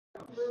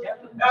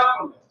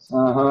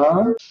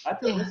Uh-huh.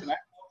 Listen, I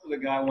talked to the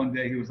guy one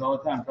day. He was all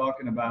the time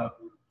talking about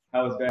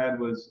how his dad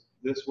was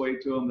this way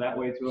to him, that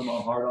way to him,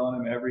 all hard on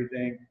him,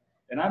 everything.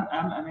 And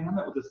I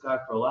met with this guy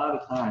for a lot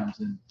of times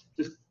and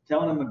just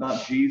telling him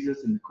about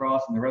Jesus and the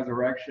cross and the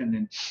resurrection.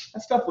 And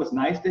that stuff was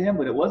nice to him,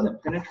 but it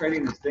wasn't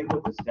penetrating his thing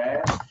with his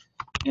dad.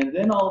 And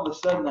then all of a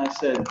sudden I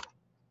said,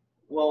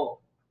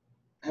 well,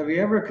 have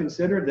you ever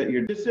considered that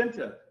you're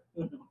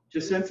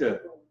Jacinta?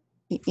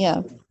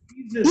 Yeah.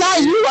 Jesus.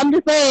 Not you. I'm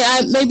just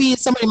saying. Maybe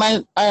somebody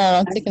might. I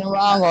don't know. Taking it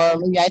wrong, or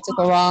maybe I took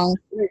it wrong.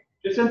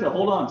 Jacinta,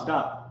 hold on.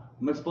 Stop.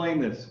 I'm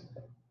explaining this.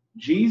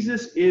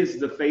 Jesus is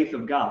the faith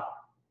of God.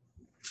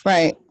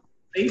 Right.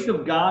 Faith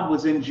of God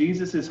was in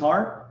Jesus's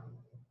heart.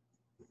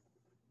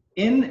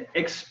 In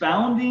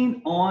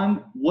expounding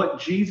on what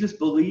Jesus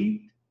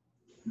believed,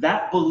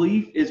 that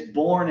belief is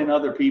born in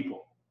other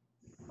people.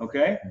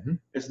 Okay? Mm-hmm.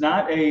 It's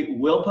not a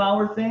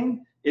willpower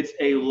thing. It's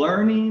a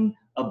learning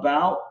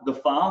about the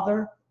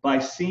Father by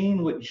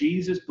seeing what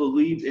Jesus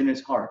believed in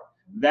his heart.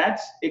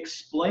 That's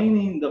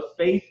explaining the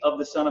faith of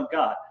the Son of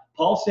God.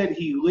 Paul said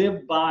he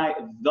lived by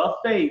the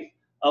faith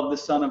of the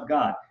Son of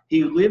God.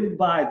 He lived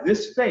by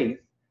this faith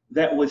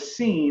that was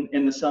seen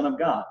in the Son of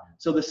God.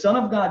 So the Son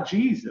of God,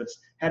 Jesus,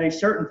 had a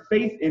certain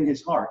faith in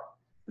his heart.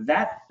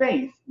 That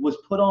faith was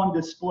put on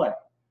display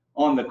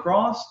on the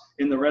cross,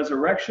 in the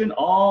resurrection,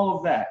 all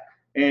of that.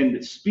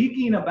 And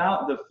speaking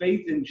about the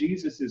faith in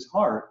Jesus's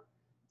heart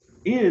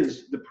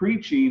is the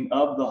preaching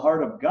of the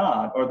heart of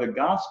God, or the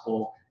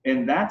gospel,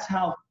 and that's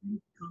how faith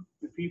comes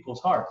to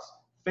people's hearts.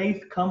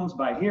 Faith comes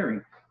by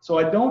hearing. So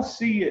I don't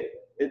see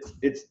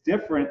it's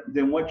different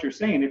than what you're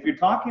saying. If you're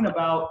talking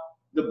about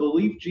the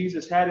belief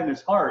Jesus had in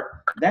his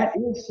heart, that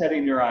is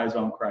setting your eyes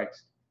on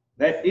Christ.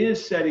 That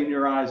is setting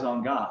your eyes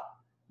on God.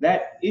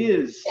 That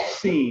is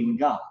seeing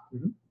God,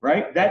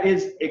 right? That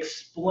is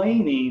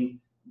explaining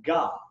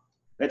God.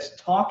 That's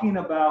talking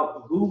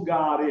about who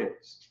God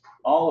is,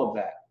 all of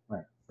that.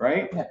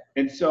 Right? Yeah.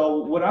 And so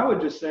what I would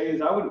just say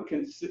is I would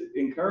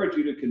encourage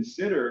you to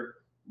consider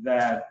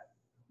that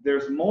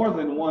there's more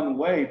than one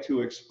way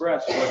to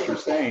express what you're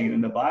saying,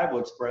 and the Bible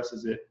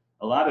expresses it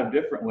a lot of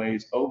different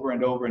ways over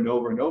and over and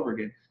over and over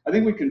again. I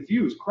think we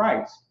confuse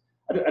Christ.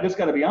 I just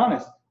got to be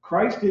honest.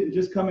 Christ didn't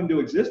just come into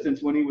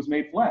existence when he was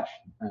made flesh.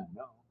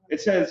 No. It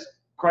says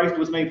Christ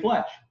was made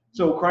flesh.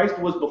 So Christ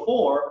was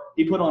before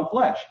he put on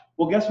flesh.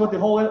 Well, guess what the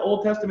whole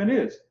Old Testament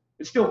is?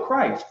 It's still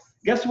Christ.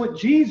 Guess what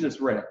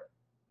Jesus read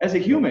as a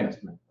human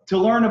to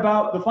learn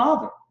about the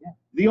Father?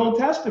 The Old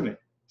Testament.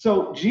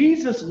 So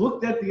Jesus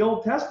looked at the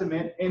Old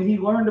Testament and he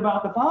learned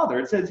about the Father.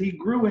 It says he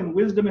grew in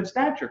wisdom and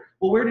stature.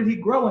 Well, where did he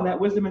grow in that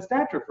wisdom and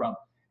stature from?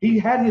 He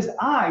had his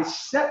eyes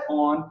set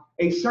on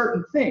a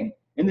certain thing.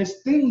 And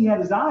this thing he had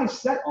his eyes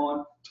set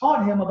on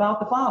taught him about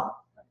the Father,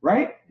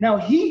 right? Now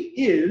he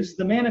is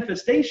the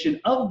manifestation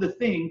of the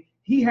thing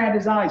he had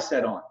his eyes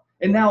set on.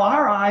 And now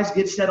our eyes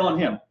get set on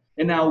him.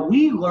 And now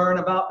we learn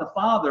about the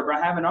Father by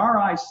having our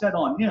eyes set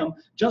on him,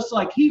 just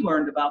like he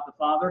learned about the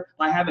Father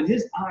by having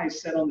his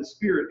eyes set on the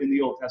Spirit in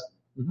the Old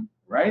Testament,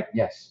 right?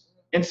 Yes.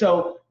 And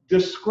so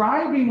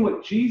describing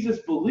what Jesus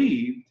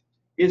believed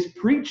is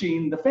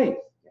preaching the faith,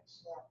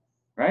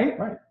 right?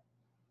 Right.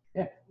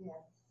 Yeah.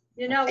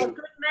 You know, a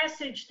good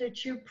message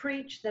that you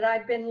preach that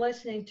I've been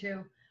listening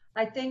to,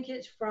 I think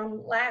it's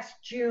from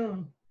last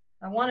June.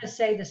 I want to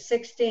say the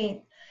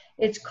 16th.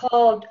 It's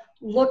called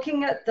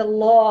Looking at the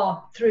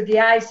Law Through the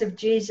Eyes of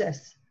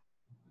Jesus.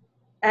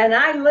 And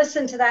I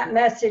listened to that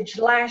message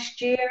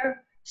last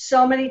year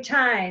so many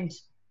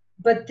times,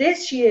 but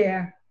this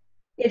year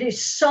it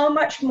is so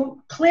much more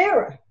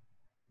clearer.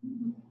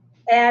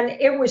 And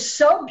it was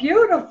so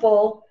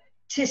beautiful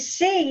to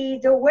see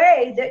the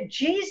way that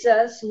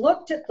Jesus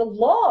looked at the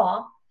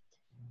law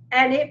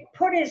and it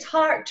put his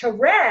heart to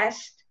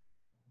rest.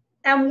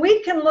 And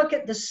we can look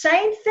at the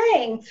same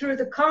thing through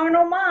the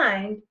carnal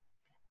mind,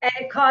 and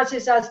it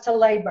causes us to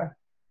labor.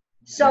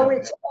 So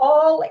it's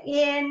all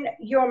in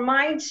your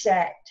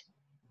mindset.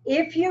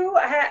 If you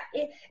have,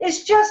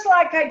 it's just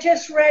like I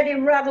just read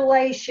in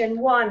Revelation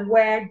 1,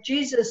 where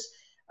Jesus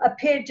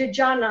appeared to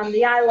John on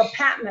the Isle of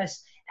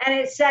Patmos, and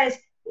it says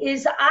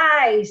his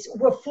eyes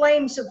were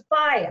flames of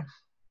fire.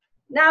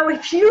 Now,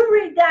 if you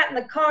read that in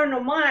the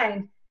carnal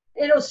mind,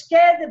 it'll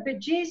scare the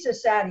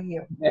bejesus out of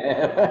you.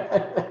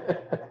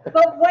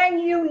 But when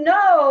you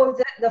know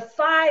that the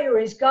fire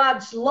is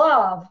God's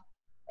love,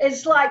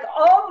 it's like,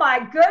 oh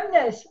my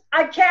goodness,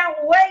 I can't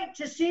wait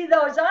to see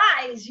those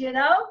eyes, you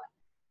know?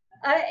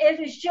 It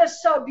is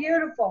just so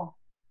beautiful.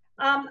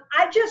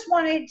 I just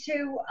wanted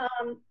to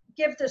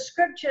give the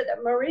scripture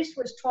that Maurice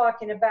was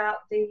talking about,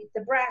 the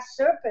brass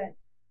serpent.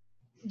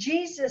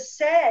 Jesus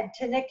said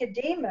to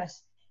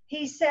Nicodemus,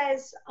 he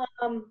says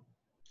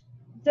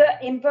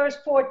in verse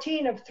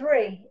 14 of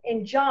 3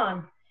 in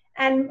John,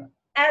 and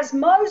as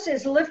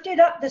Moses lifted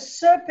up the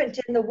serpent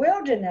in the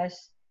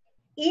wilderness,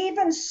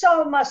 even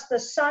so must the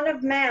Son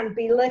of Man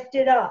be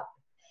lifted up,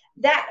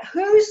 that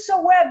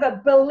whosoever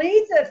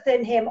believeth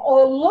in him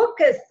or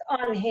looketh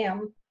on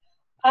him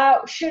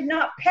should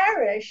not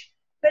perish,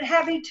 but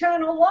have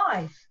eternal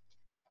life.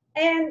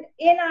 And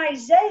in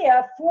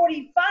Isaiah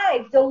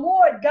 45, the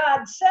Lord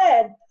God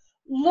said,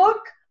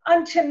 look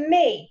unto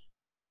me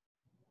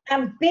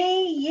and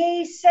be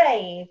ye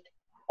saved,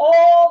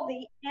 all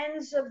the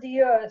ends of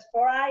the earth,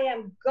 for I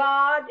am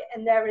God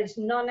and there is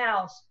none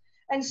else.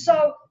 And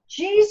so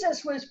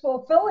Jesus was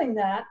fulfilling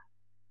that.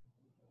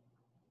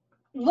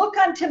 Look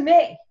unto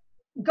me,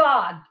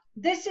 God.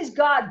 This is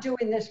God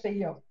doing this for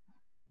you.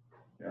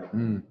 Yeah.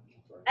 And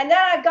then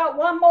I've got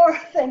one more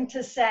thing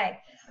to say.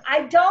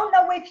 I don't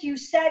know if you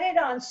said it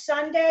on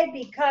Sunday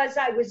because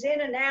I was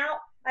in and out.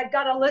 I've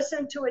got to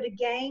listen to it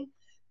again.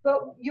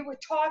 But you were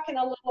talking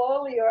a little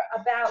earlier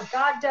about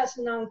God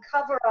doesn't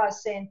uncover our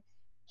sin,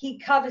 he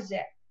covers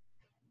it.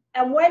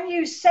 And when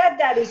you said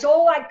that, is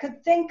all I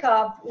could think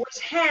of was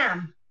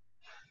Ham.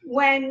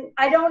 When,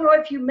 I don't know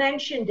if you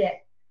mentioned it,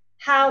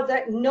 how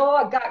that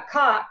Noah got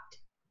caught.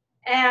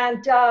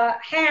 And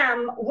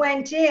Ham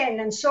went in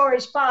and saw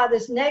his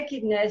father's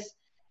nakedness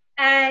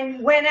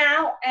and went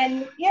out,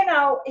 and you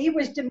know, he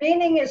was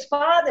demeaning his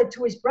father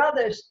to his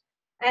brothers,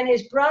 and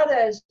his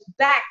brothers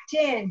backed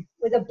in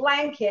with a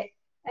blanket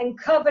and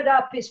covered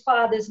up his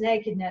father's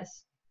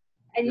nakedness.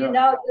 And you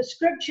know, the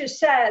scripture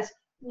says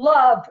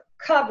love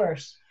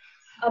covers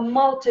a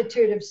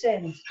multitude of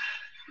sins.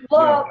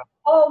 Love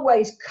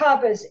always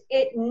covers,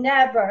 it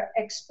never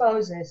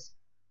exposes.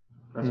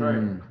 That's right.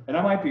 And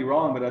I might be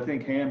wrong, but I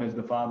think Ham is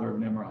the father of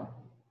Nimrod.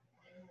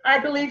 I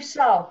believe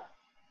so.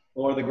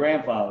 Or the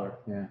grandfather.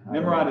 Yeah,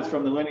 Nimrod is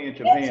from the lineage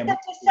of It's Ham. the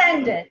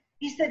descendant.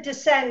 He's the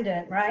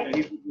descendant, right? Yeah,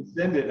 he's a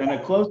descendant and a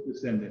close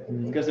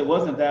descendant, because it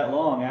wasn't that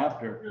long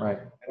after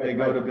they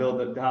go to build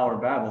the Tower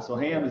of Babel. So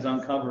Ham is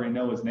uncovering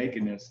Noah's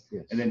nakedness,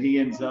 and then he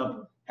ends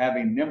up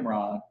having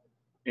Nimrod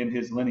in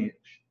his lineage,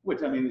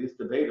 which, I mean, it's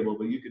debatable,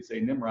 but you could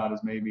say Nimrod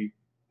is maybe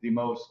the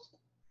most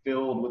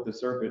filled with the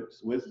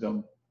serpent's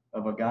wisdom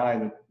of a guy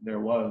that there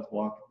was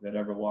that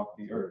ever walked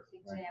the earth.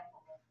 Example.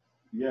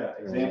 Yeah,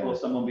 example of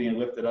someone being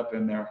lifted up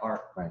in their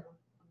heart.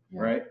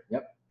 Right?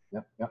 Yep.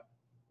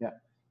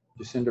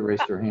 Jacinta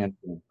raised her hand.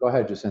 Go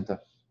ahead,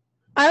 Jacinta.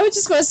 I was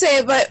just going to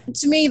say, but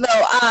to me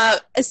though,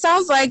 it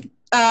sounds like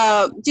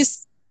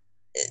just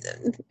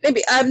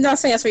maybe I'm not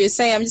saying that's what you're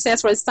saying. I'm just saying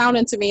that's what it's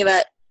sounding to me,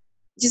 that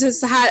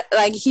Jesus had,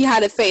 like, he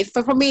had a faith.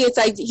 But for me, it's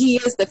like he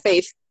is the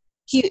faith.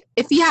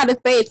 If he had a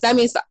faith, that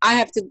means I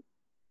have to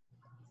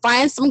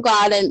find some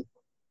God and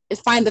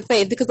find the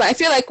faith, because I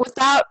feel like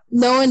without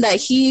knowing that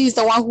he's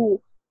the one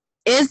who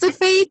is the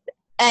faith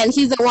and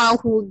he's the one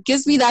who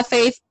gives me that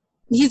faith,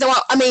 he's the one,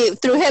 I mean,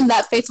 through him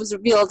that faith was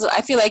revealed.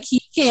 I feel like he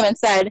came and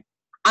said,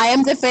 I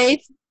am the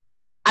faith.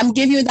 I'm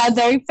giving you that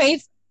very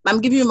faith.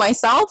 I'm giving you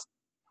myself.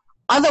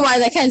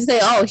 Otherwise, I can't say,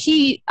 oh,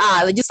 he,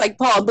 just like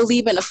Paul,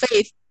 believe in a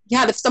faith. He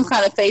had some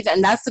kind of faith,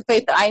 and that's the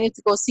faith that I need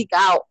to go seek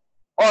out,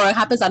 or it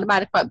happens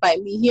automatically by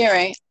me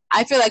hearing.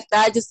 I feel like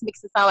that just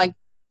makes it sound like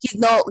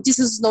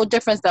Jesus is no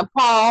difference than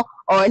Paul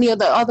or any of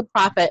the other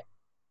prophet.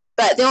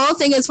 But the only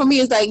thing is, for me,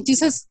 is like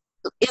Jesus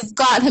is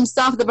God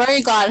himself, the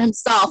very God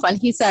himself, and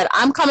he said,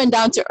 I'm coming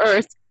down to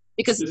earth,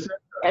 because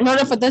in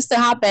order for this to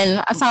happen,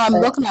 that's how I'm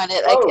looking at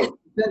it.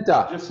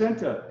 Like,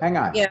 Jacinta, hang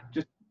on. Yeah.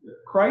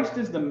 Christ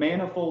is the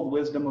manifold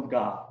wisdom of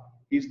God.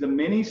 He's the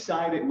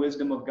many-sided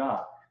wisdom of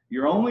God.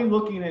 You're only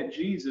looking at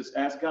Jesus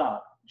as God.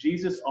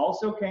 Jesus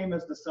also came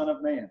as the Son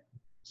of Man.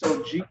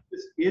 So Jesus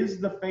is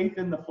the faith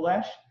in the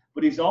flesh,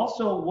 but he's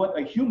also what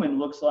a human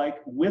looks like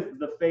with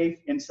the faith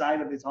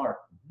inside of his heart.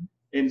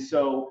 And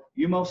so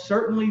you most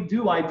certainly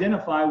do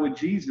identify with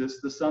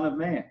Jesus, the Son of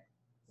Man,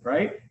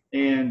 right?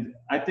 And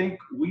I think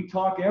we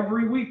talk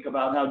every week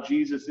about how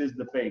Jesus is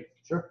the faith,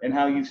 and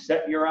how you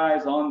set your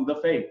eyes on the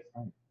faith,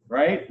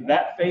 right?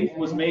 That faith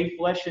was made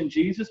flesh in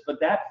Jesus,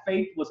 but that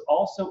faith was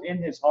also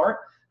in his heart.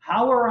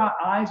 How are our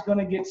eyes going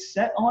to get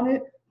set on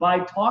it? By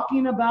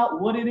talking about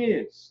what it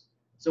is.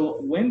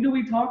 So when do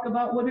we talk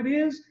about what it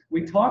is?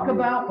 We talk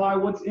about by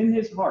what's in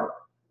his heart.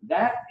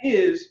 That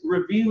is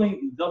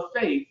revealing the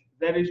faith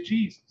that is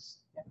Jesus,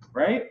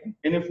 right?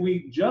 And if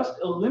we just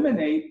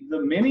eliminate the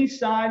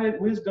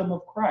many-sided wisdom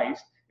of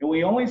Christ, and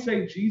we only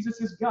say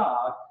Jesus is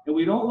God, and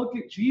we don't look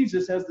at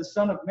Jesus as the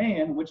Son of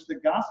Man, which the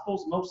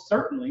Gospels most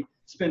certainly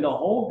spend a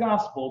whole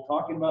gospel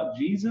talking about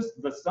Jesus,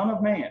 the Son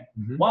of Man.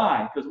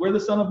 Why? Because we're the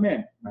Son of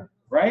Men,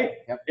 right?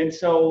 And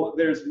so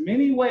there's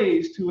many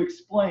ways to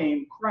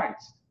explain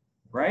Christ,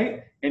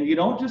 right? And you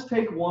don't just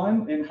take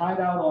one and hide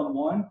out on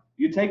one.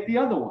 You take the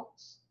other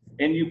ones,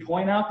 and you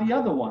point out the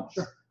other ones,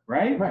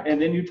 right? And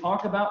then you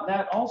talk about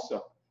that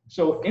also.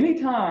 So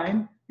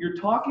anytime you're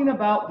talking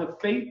about the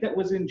faith that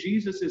was in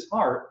Jesus's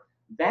heart,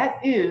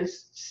 that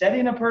is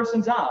setting a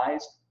person's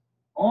eyes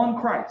on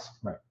Christ.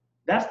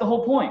 That's the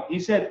whole point. He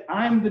said,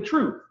 I'm the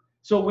truth.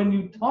 So when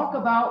you talk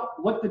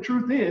about what the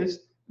truth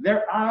is,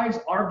 their eyes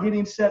are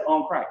getting set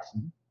on Christ.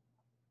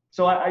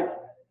 So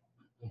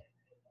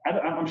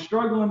I'm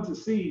struggling to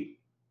see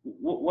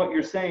what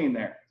you're saying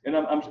there. And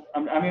I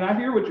mean, I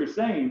hear what you're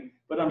saying,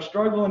 but I'm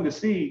struggling to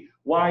see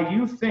why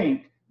you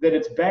think that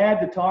it's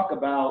bad to talk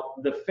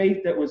about the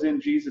faith that was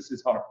in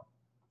Jesus's heart.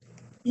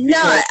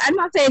 No, I'm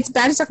not saying it's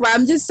bad to talk about.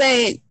 I'm just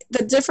saying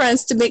the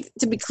difference, to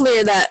be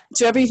clear, that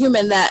to every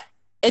human, that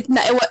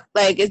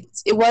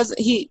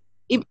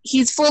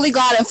he's fully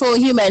God and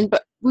fully human,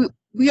 but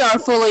we are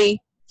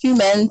fully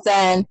humans,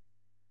 and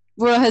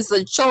we're his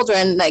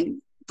children, like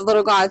the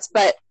little gods.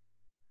 But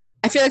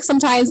I feel like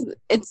sometimes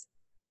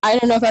I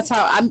don't know if that's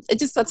how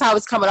that's how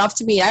it's coming off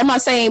to me. I'm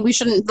not saying we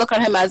shouldn't look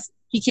at him as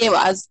he came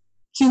as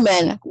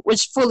human,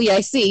 which fully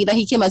I see that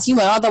he came as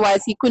human.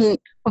 Otherwise, he couldn't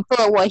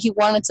fulfill what he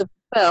wanted to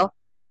fulfill.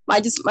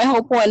 My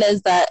whole point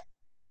is that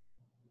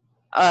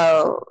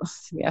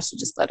maybe I should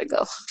just let it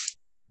go.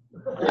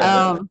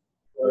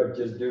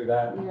 Just do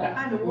that.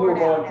 Yeah. Move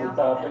on to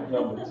topic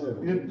number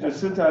 2.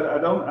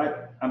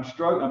 Jacinta, I'm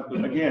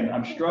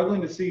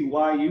struggling to see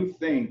why you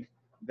think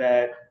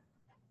that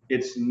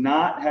it's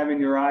not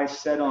having your eyes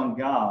set on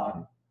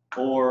God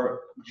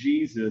or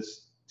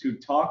Jesus to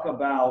talk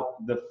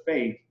about the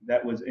faith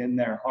that was in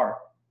their heart.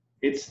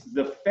 It's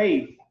the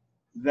faith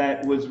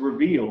that was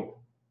revealed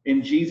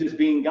in Jesus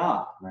being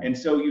God. Right. And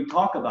so you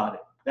talk about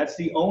it. That's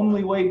the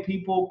only way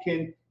people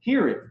can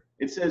hear it.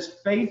 It says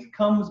faith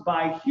comes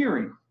by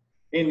hearing,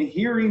 and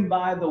hearing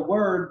by the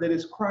word that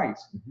is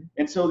Christ. Mm-hmm.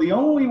 And so the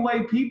only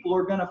way people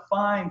are going to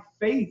find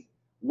faith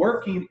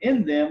working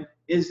in them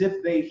is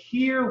if they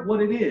hear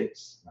what it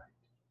is.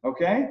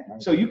 Okay?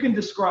 Right. So you can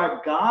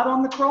describe God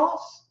on the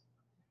cross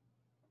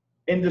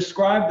and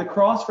describe the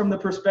cross from the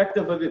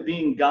perspective of it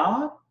being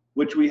God,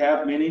 which we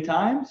have many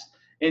times.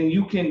 And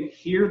you can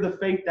hear the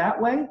faith that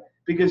way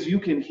because you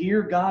can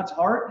hear God's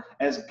heart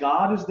as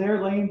God is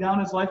there laying down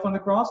his life on the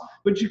cross.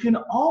 But you can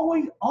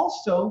always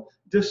also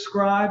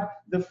describe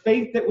the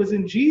faith that was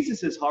in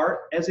Jesus's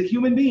heart as a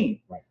human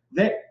being. Right.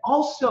 That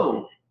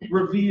also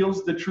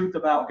reveals the truth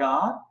about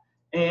God,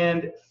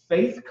 and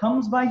faith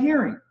comes by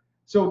hearing.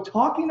 So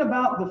talking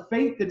about the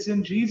faith that's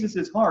in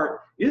Jesus's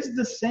heart is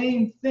the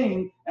same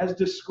thing as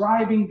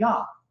describing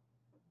God.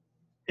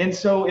 And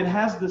so it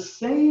has the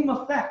same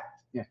effect.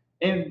 Yeah.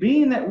 And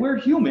being that we're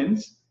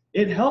humans,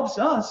 it helps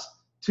us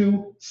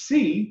to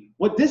see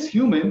what this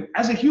human,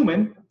 as a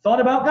human, thought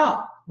about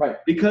God. Right.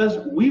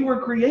 Because we were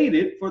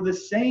created for the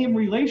same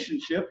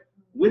relationship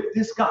with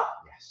this God.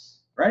 Yes.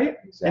 Right?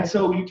 Exactly. And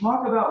so you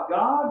talk about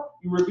God,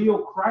 you reveal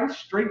Christ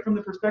straight from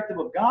the perspective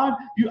of God.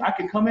 I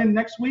could come in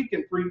next week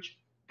and preach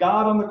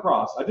God on the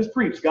cross. I just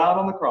preached God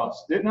on the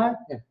cross, didn't I?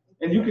 Yeah.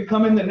 And you could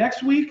come in the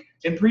next week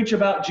and preach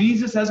about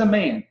Jesus as a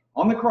man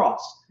on the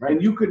cross. Right.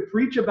 And you could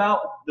preach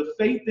about the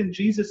faith in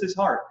Jesus's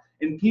heart,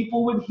 and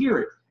people would hear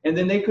it, and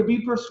then they could be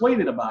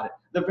persuaded about it.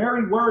 The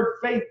very word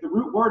faith, the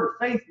root word of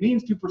faith,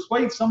 means to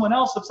persuade someone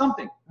else of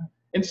something.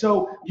 And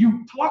so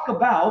you talk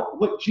about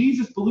what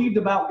Jesus believed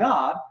about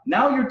God.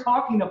 Now you're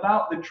talking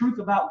about the truth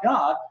about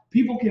God.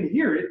 People can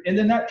hear it, and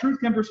then that truth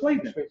can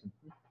persuade them.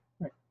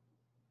 Right.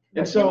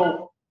 And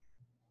so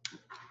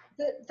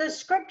The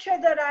scripture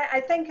that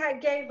I think I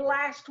gave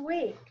last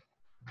week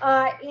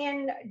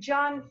in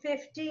John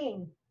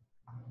 15,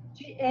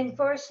 in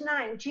verse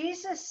 9,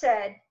 Jesus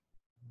said,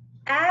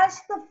 "As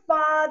the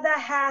Father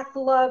hath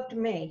loved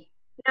me."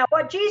 Now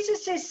what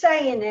Jesus is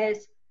saying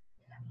is,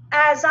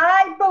 as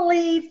I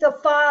believe the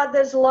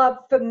Father's love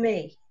for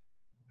me,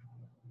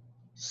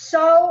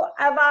 so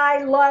have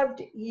I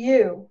loved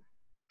you.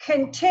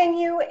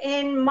 Continue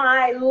in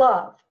my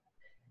love.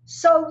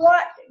 So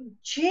what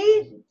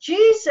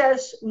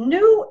Jesus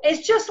knew,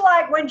 it's just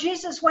like when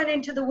Jesus went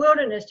into the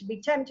wilderness to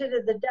be tempted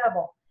of the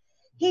devil.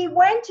 He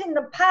went in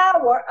the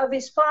power of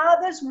his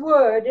Father's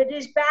word at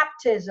his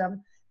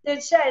baptism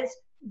that says,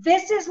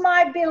 "This is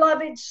my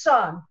beloved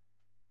Son,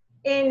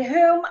 in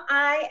whom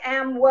I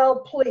am well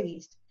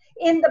pleased."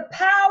 In the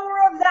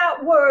power of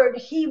that word,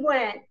 he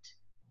went,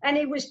 and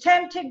he was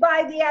tempted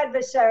by the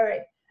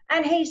adversary.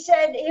 And he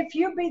said, "If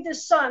you be the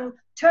Son,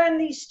 turn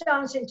these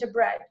stones into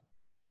bread."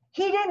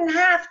 He didn't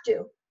have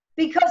to,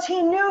 because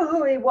he knew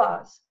who he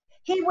was.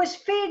 He was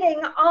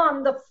feeding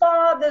on the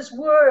Father's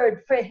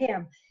word for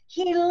him.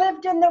 He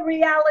lived in the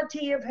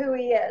reality of who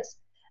he is.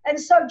 And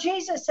so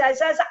Jesus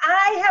says, as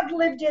I have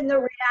lived in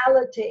the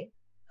reality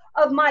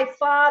of my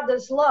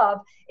Father's love,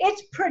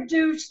 it's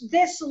produced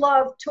this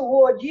love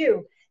toward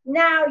you.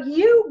 Now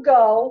you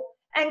go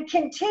and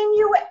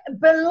continue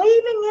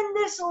believing in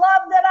this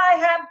love that I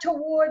have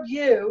toward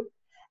you,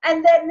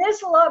 and then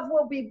this love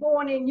will be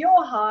born in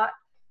your heart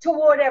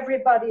toward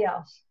everybody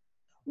else.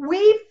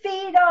 We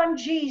feed on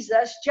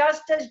Jesus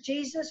just as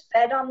Jesus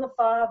fed on the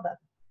Father.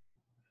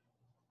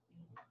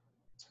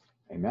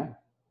 Amen.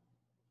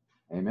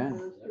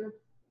 Amen.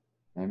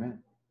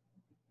 Amen.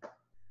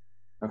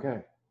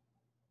 Okay.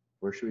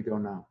 Where should we go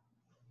now?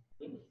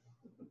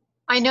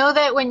 I know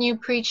that when you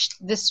preached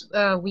this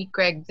week,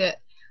 Greg,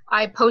 that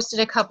I posted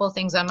a couple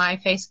things on my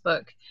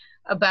Facebook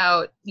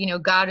about,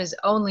 God is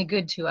only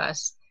good to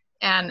us.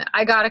 And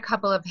I got a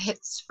couple of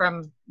hits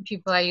from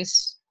people I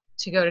used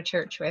to go to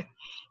church with.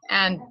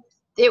 And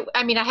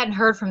I hadn't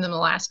heard from them the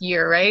last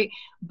year, right?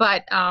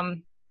 But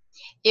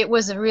it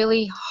was a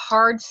really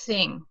hard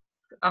thing,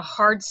 a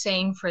hard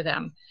saying for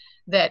them,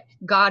 that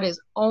God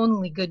is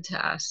only good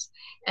to us.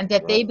 And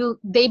that they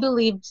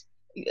believed,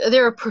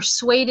 they were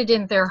persuaded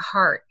in their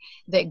heart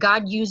that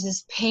God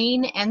uses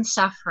pain and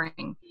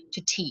suffering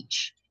to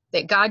teach,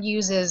 that God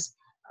uses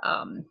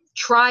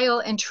trial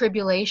and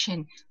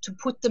tribulation to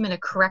put them in a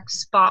correct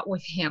spot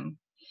with him.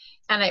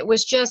 And it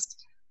was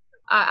just,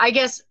 I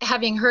guess,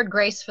 having heard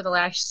Grace for the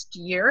last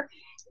year,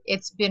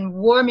 it's been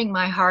warming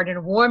my heart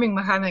and warming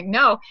my heart. I'm like,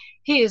 no,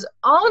 he is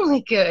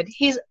only good.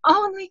 He's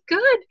only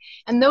good.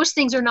 And those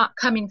things are not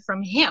coming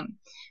from him.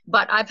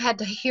 But I've had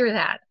to hear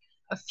that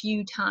a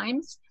few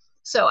times.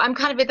 So I'm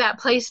kind of at that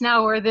place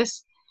now where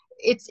it's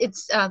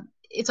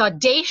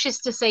audacious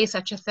to say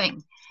such a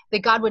thing,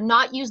 that God would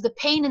not use the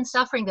pain and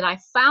suffering that I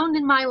found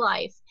in my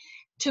life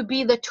to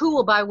be the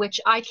tool by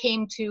which I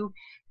came to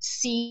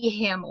see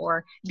him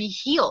or be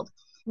healed.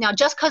 Now,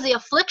 just because the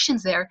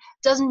affliction's there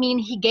doesn't mean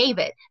he gave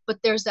it, but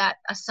there's that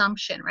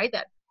assumption, right?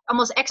 That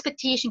almost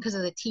expectation because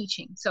of the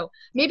teaching. So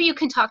maybe you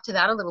can talk to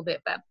that a little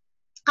bit, but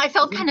I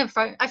felt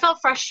I felt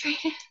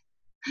frustrated.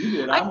 You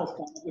did. I almost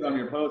commented on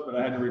your post, but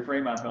I had to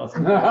refrain myself.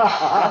 That's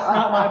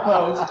not my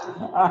post.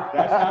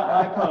 That's not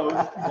my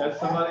post. That's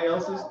somebody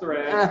else's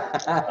thread.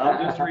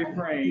 I'll just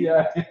refrain.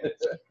 Yeah.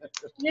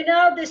 You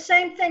know, the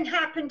same thing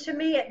happened to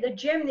me at the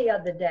gym the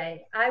other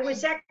day. I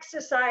was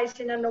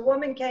exercising and a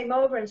woman came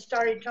over and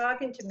started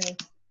talking to me.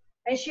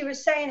 And she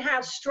was saying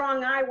how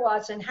strong I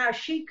was and how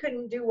she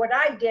couldn't do what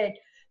I did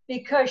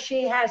because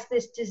she has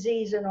this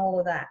disease and all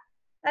of that.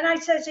 And I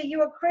says, are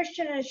you a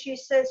Christian? And she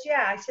says,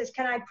 yeah. I says,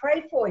 can I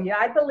pray for you?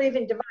 I believe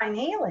in divine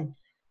healing.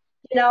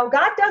 You know,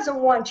 God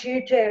doesn't want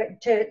you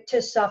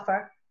to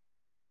suffer.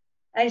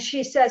 And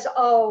she says,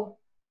 oh,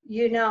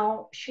 you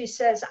know, she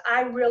says,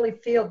 I really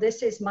feel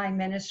this is my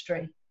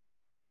ministry.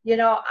 You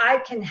know, I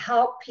can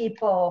help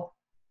people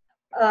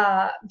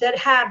that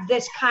have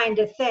this kind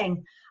of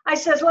thing. I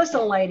says,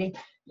 listen, lady,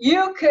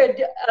 you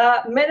could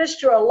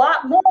minister a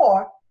lot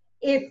more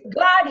if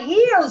God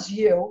heals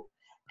you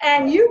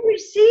and you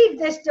receive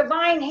this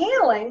divine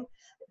healing,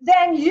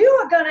 then you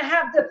are going to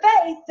have the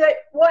faith that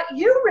what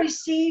you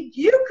received,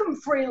 you can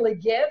freely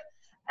give.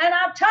 And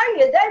I'll tell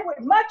you, they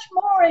would much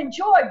more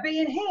enjoy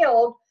being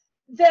healed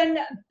than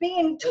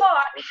being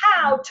taught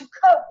how to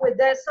cope with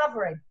their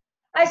suffering.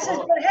 I said,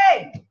 but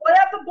hey,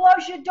 whatever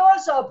blows your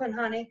doors open,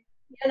 honey,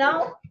 you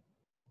know?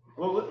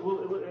 Well,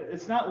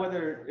 it's not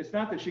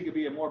that she could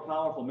be a more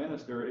powerful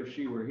minister if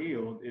she were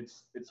healed.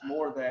 It's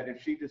more that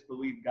if she just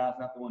believed God's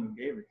not the one who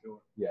gave it to her.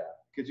 Yeah.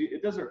 Because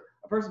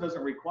a person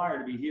doesn't require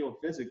to be healed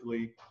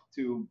physically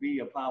to be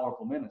a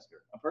powerful minister.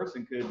 A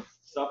person could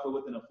suffer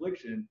with an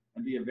affliction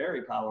and be a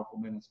very powerful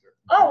minister.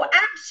 Oh,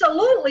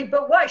 absolutely.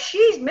 But what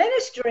she's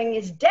ministering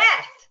is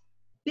death,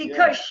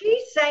 because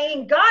she's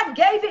saying God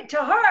gave it to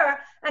her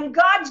and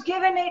God's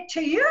given it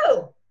to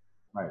you.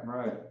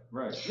 Right.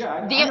 Yeah,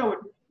 I know what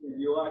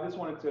you. I just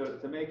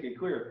wanted to make it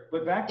clear.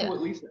 But back to what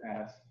Lisa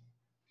asked.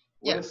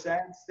 What a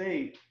sad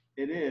state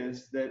it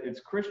is that it's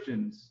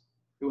Christians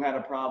who had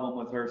a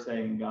problem with her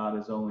saying God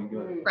is only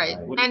good. Right.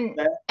 And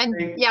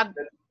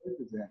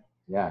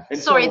And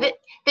sorry, so,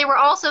 they were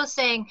also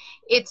saying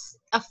it's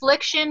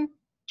affliction,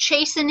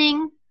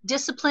 chastening,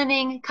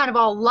 disciplining, kind of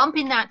all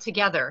lumping that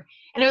together.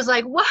 And it was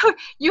like, wow,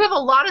 you have a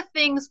lot of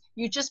things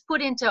you just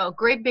put into a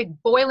great big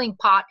boiling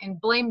pot and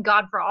blame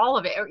God for all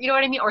of it. Or, you know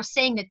what I mean? Or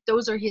saying that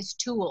those are his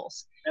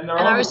tools. And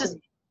I was just,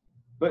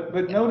 but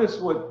notice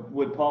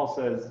what Paul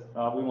says.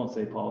 We won't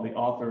say Paul, the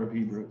author of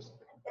Hebrews.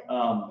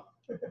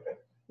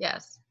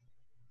 Yes.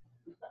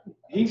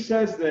 He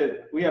says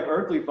that we have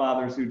earthly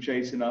fathers who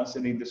chasten us,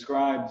 and he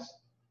describes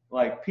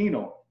like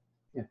penal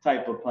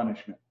type of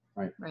punishment.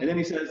 Right. And then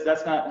he says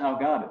that's not how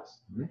God is.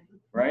 Mm-hmm.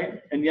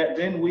 Right. And yet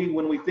then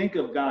when we think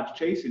of God's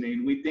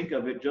chastening, we think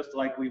of it just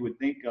like we would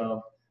think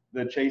of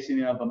the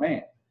chastening of a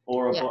man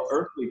or of an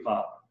earthly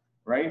father.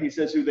 Right. He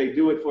says who they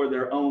do it for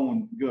their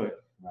own good.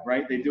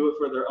 Right. They do it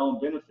for their own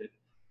benefit.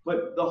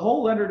 But the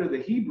whole letter to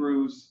the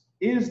Hebrews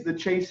is the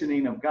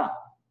chastening of God.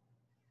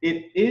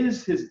 It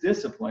is his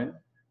discipline.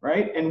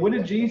 Right. And what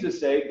did Jesus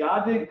say?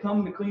 God didn't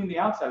come to clean the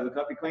outside of the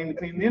cup. He came to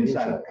clean the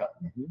inside of the cup.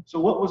 Mm-hmm. So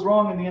what was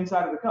wrong in the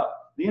inside of the cup?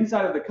 The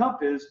inside of the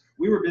cup is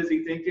we were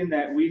busy thinking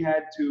that we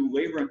had to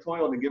labor and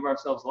toil to give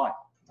ourselves life.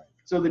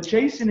 So the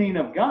chastening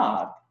of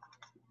God,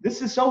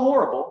 this is so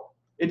horrible.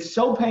 It's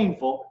so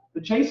painful.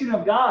 The chastening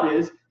of God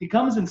is he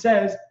comes and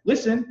says,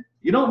 listen,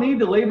 you don't need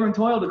to labor and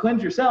toil to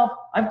cleanse yourself.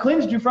 I've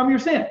cleansed you from your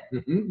sin.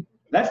 Mm-hmm.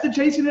 That's the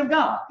chastening of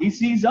God. He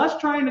sees us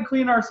trying to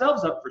clean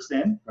ourselves up for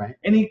sin,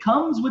 and he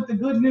comes with the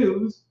good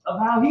news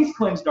of how he's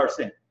cleansed our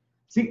sin.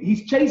 See,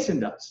 he's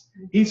chastened us.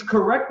 He's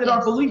corrected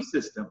our belief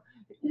system.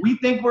 We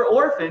think we're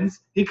orphans.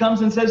 He comes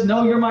and says,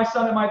 no, you're my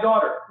son and my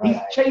daughter. He's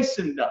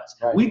chastened us.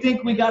 We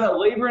think we got to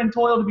labor and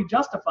toil to be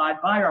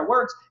justified by our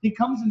works. He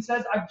comes and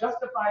says, I've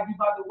justified you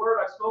by the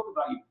word I spoke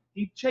about you.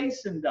 He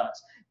chastened us.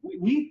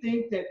 We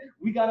think that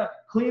we got to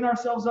clean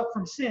ourselves up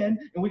from sin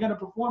and we got to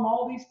perform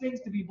all these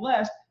things to be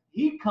blessed.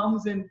 He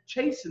comes and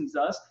chastens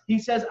us. He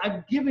says,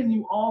 I've given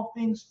you all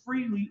things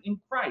freely in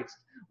Christ.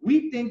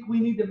 We think we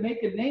need to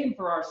make a name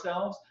for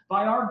ourselves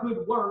by our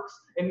good works.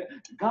 And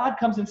God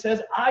comes and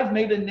says, I've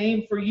made a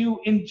name for you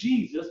in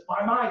Jesus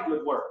by my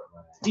good work.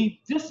 He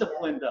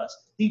disciplined us.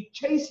 He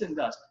chastened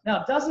us.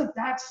 Now, doesn't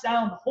that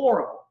sound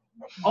horrible?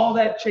 All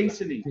that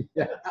chastening.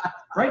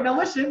 Right? Now,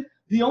 listen,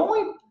 The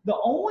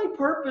only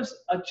purpose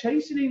a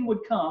chastening would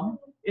come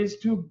is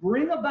to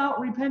bring about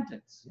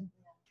repentance.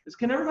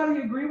 Can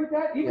everybody agree with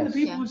that? Even the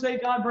people who say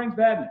God brings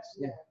badness.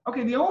 Yeah.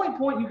 Okay, the only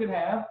point you could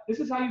have, this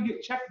is how you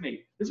get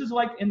checkmate. This is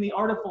like in the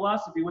art of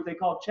philosophy, what they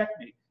call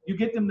checkmate. You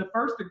get them to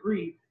first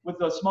agree with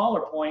the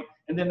smaller point,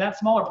 and then that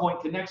smaller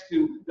point connects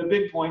to the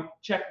big point,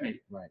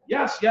 checkmate. Right.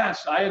 Yes,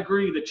 I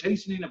agree. The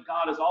chastening of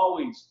God is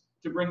always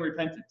to bring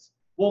repentance.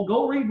 Well,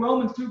 go read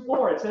Romans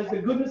 2:4. It says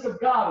the goodness of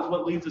God is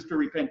what leads us to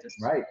repentance.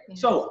 Right.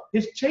 So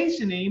his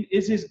chastening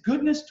is his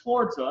goodness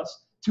towards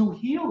us to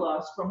heal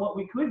us from what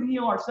we couldn't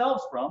heal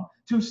ourselves from,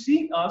 to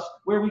seat us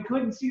where we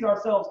couldn't seat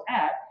ourselves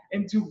at,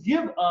 and to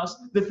give us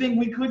the thing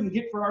we couldn't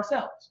get for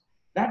ourselves.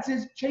 That's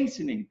his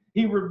chastening.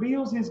 He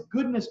reveals his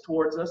goodness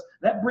towards us.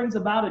 That brings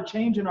about a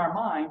change in our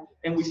mind,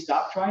 and we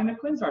stop trying to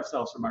cleanse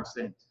ourselves from our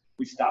sins.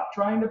 We stop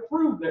trying to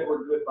prove that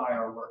we're good by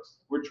our works.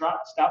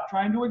 Stop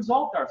trying to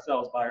exalt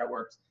ourselves by our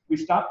works. We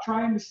stop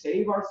trying to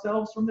save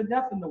ourselves from the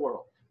death in the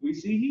world. We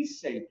see he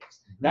saved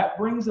us. That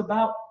brings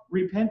about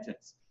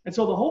repentance. And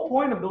so the whole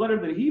point of the letter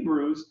to the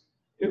Hebrews,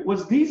 it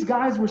was these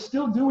guys were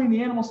still doing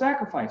the animal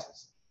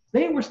sacrifices.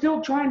 They were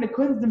still trying to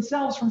cleanse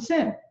themselves from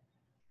sin.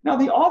 Now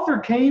the author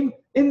came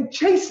and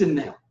chastened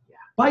them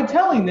by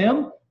telling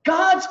them,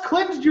 God's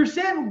cleansed your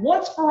sin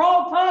once for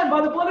all time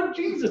by the blood of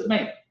Jesus,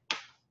 man.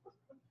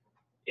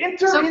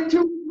 Enter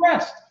into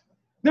rest.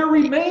 There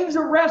remains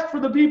a rest for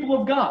the people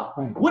of God.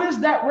 Right. What is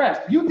that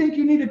rest? You think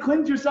you need to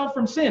cleanse yourself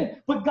from sin,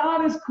 but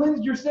God has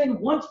cleansed your sin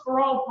once for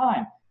all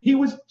time. He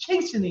was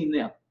chastening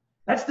them.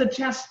 That's the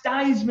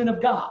chastisement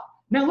of God.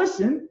 Now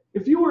listen,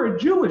 if you were a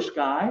Jewish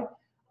guy,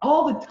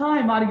 all the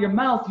time out of your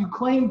mouth you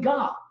claim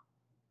God.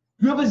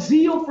 You have a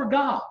zeal for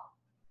God.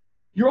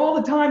 You're all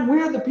the time,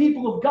 we're the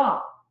people of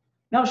God.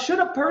 Now, should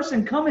a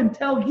person come and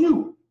tell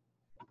you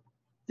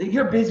that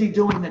you're busy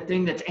doing the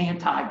thing that's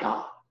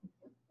anti-God,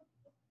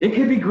 it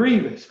can be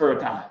grievous for a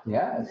time.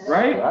 Yes.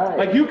 Right?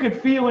 Like you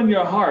could feel in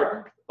your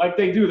heart, like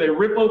they do. They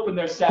rip open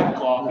their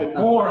sackcloth and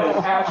mourn in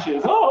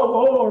ashes. Oh,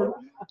 Lord.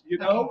 You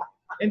know?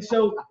 And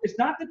so it's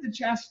not that the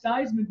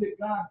chastisement that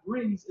God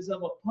brings is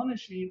of a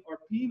punishing or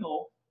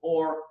penal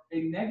or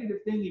a negative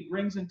thing he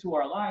brings into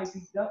our lives.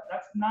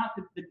 That's not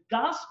the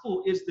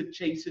gospel is the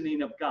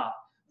chastening of God.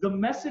 The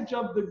message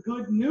of the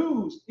good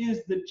news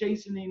is the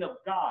chastening of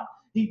God.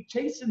 He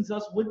chastens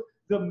us with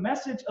the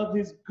message of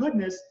his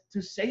goodness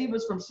to save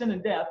us from sin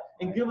and death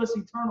and give us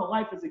eternal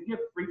life as a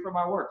gift free from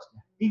our works.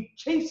 He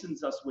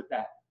chastens us with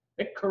that.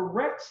 It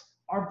corrects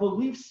our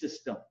belief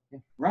system,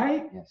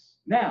 right? Yes.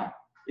 Now,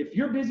 if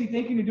you're busy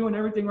thinking you're doing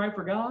everything right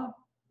for God,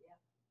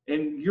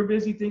 and you're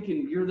busy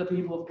thinking you're the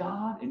people of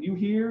God, and you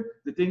hear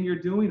the thing you're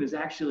doing is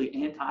actually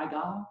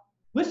anti-God,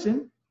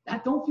 listen,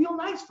 that don't feel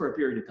nice for a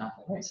period of time.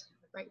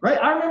 Right?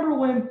 I remember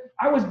when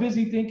I was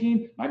busy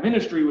thinking my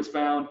ministry was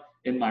found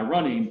in my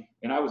running,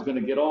 and I was going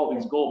to get all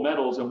these gold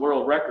medals and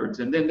world records,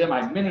 and then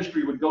my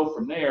ministry would go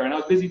from there. And I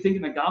was busy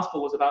thinking the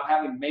gospel was about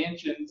having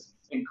mansions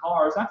and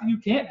cars. Not that you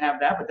can't have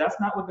that, but that's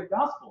not what the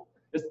gospel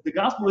is. The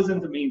gospel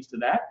isn't the means to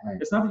that. Right.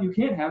 It's not that you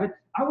can't have it.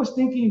 I was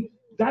thinking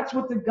that's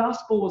what the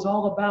gospel was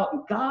all about.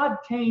 And God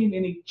came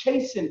and he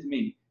chastened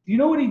me. Do you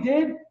know what he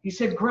did? He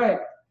said, Greg,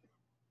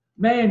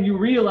 man, you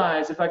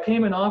realize if I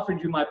came and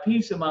offered you my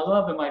peace and my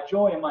love and my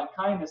joy and my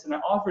kindness, and I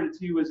offered it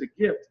to you as a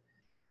gift,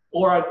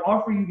 or I'd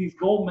offer you these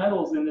gold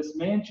medals and this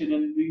mansion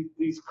and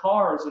these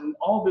cars and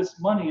all this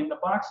money and the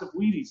box of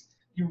Wheaties,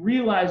 you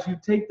realize you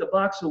take the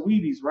box of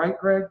Wheaties, right,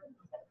 Greg?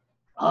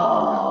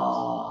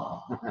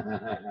 Oh.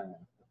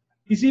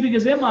 You see,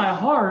 because in my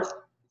heart,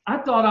 I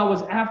thought I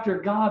was after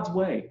God's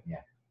way. Yeah.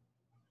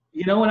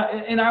 You know,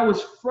 and I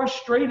was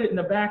frustrated in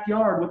the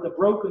backyard with a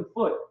broken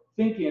foot,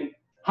 thinking,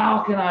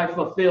 how can I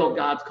fulfill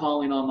God's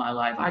calling on my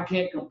life? I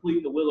can't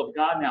complete the will of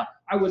God now.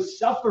 I was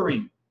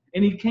suffering,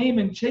 and he came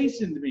and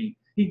chastened me.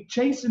 He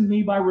chastened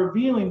me by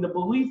revealing the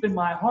belief in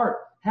my heart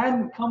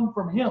hadn't come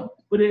from him,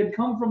 but it had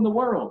come from the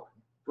world,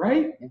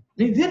 right? And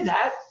he did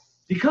that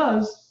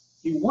because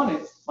he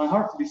wanted my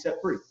heart to be set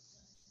free,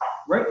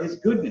 right? His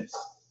goodness.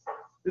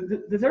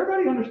 Does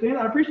everybody understand?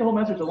 I preached a whole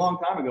message a long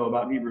time ago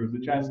about Hebrews,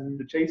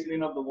 the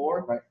chastening of the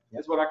Lord. Right.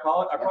 Is what I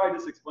call it. I probably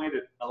just explained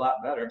it a lot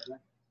better.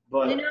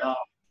 But You know,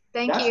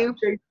 Thank that's you.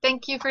 the chase-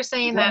 Thank you for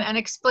saying What? that and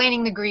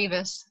explaining the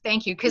grievous.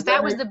 Thank you. Because Does that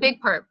that was make the big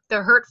part,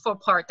 the hurtful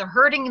part. The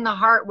hurting in the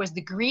heart was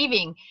the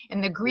grieving,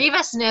 and the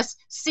grievousness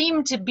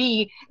seemed to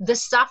be the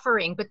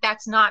suffering, but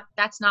that's not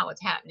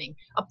what's happening.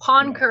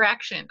 Upon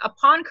correction,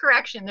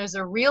 there's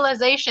a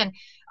realization,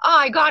 oh,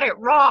 I got it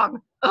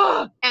wrong.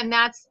 Oh, and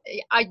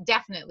I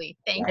definitely,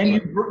 thank And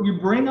you. you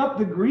bring up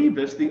the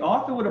grievous. The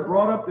author would have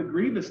brought up the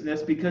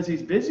grievousness because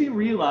he's busy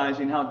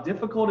realizing how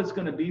difficult it's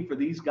going to be for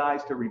these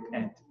guys to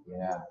repent.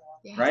 Yeah.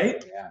 Yes.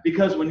 Right? Yeah.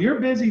 Because when you're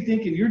busy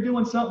thinking you're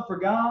doing something for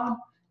God,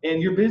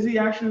 and you're busy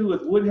actually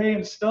with wood, hay,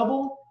 and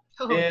stubble,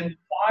 Oh, and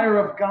fire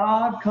of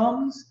God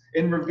comes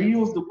and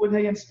reveals the wood,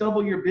 hay, and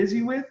stubble you're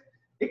busy with,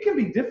 it can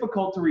be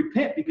difficult to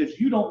repent because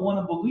you don't want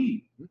to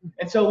believe.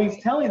 And so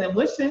he's telling them,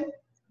 listen,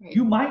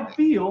 you might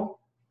feel,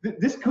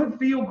 this could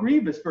feel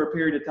grievous for a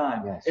period of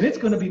time. Yes. And it's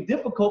going to be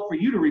difficult for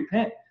you to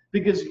repent.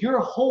 because your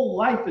whole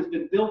life has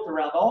been built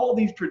around all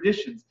these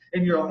traditions,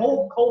 and your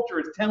whole culture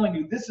is telling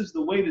you this is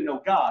the way to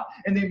know God.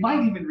 And they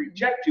might even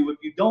reject you if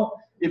you don't,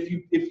 if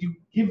you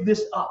give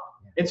this up.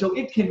 And so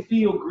it can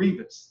feel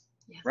grievous,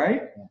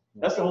 right?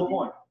 That's the whole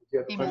point.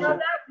 So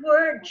that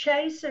word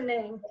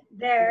chastening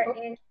there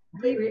in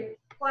Hebrews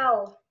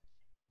 12,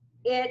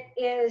 it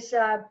is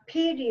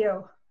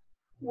pedio,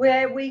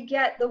 where we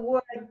get the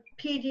word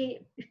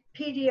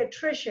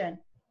pediatrician,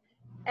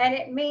 and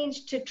it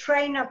means to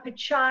train up a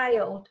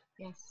child,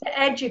 to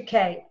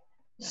educate.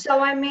 So,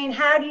 I mean,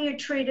 how do you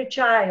treat a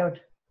child?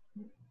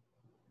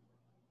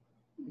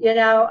 You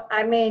know,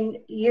 I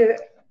mean, you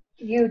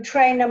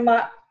train them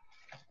up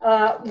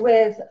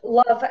with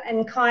love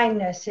and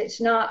kindness. It's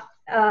not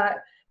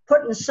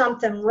putting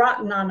something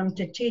rotten on them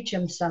to teach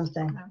them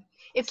something.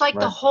 It's like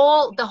the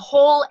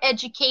whole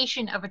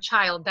education of a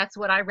child. That's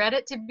what I read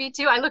it to be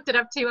too. I looked it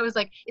up too. I was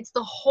like, it's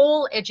the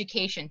whole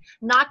education,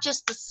 not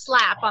just the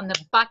slap on the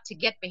butt to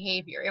get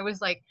behavior. It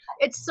was like,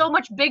 it's so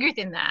much bigger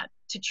than that,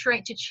 to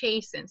train, to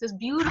chasten. It's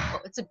beautiful.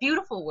 It's a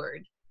beautiful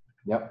word.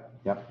 Yep.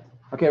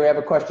 Okay, we have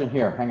a question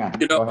here. Hang on.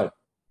 Go ahead.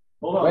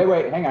 Hold on.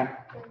 Wait, hang on.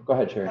 Go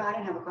ahead, Sherry. No, I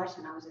didn't have a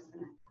question. I was just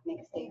going to make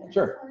a statement.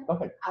 Sure, go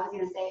ahead. I was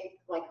going to say,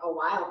 like a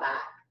while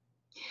back,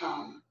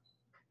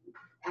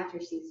 after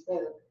she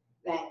spoke,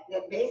 that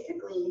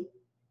basically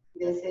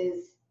this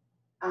is,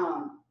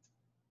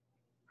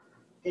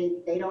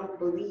 they don't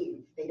believe.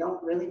 They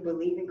don't really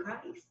believe in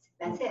Christ.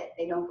 That's it.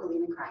 They don't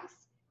believe in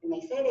Christ. And they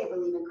say they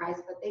believe in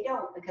Christ, but they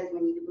don't, because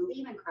when you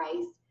believe in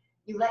Christ,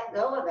 you let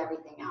go of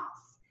everything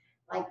else.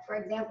 Like, for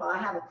example, I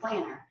have a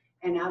planner.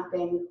 And I've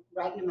been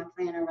writing in my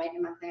planner. Oh, I got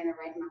to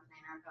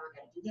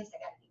do this, I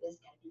got to do this,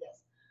 got to do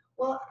this.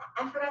 Well,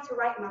 I forgot to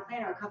write in my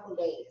planner a couple of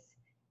days.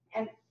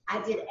 And I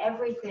did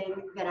everything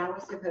that I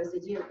was supposed to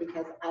do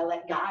because I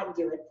let God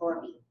do it for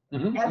me. I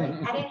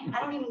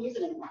don't even use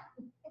it anymore.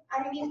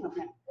 I don't use my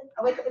planner.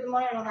 I wake up in the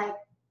morning and I'm like,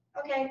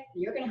 okay,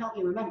 you're going to help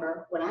me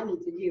remember what I need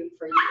to do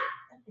for you.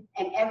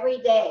 And every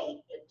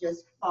day it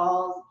just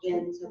falls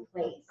into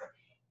place.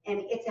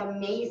 And it's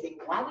amazing.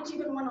 Why would you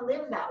even want to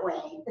live that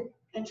way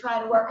and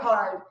try to work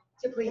hard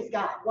to please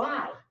God?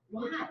 Why?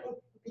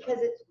 Because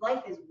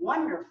life is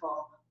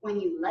wonderful when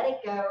you let it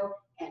go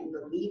and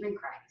believe in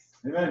Christ.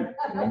 Amen.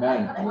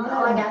 Amen. That's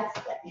all I got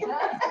to say.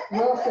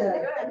 Well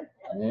said.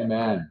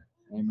 Amen.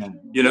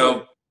 You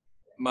know,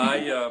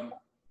 my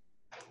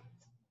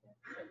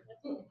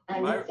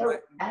I'm My- so my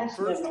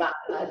passionate first- about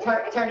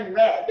turning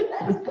red.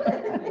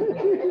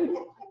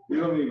 You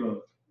don't need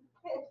one.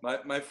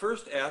 my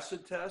first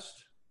acid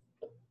test,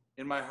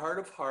 in my heart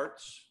of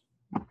hearts,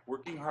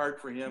 working hard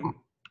for him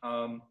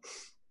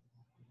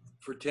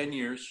for 10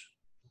 years,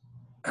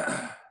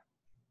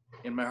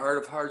 in my heart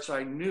of hearts,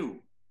 I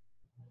knew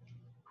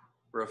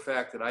for a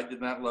fact that I did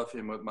not love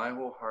him with my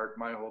whole heart,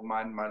 my whole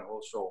mind, my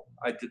whole soul.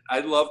 I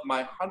loved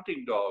my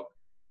hunting dog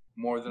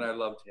more than I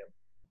loved him,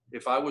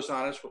 if I was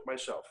honest with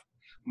myself.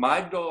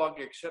 My dog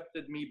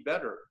accepted me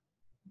better,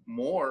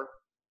 more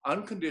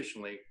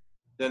unconditionally,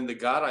 than the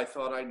God I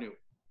thought I knew,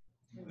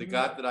 the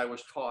God that I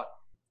was taught,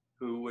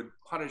 who would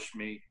punish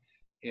me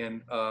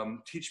and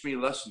teach me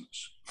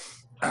lessons.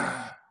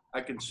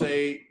 I can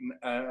say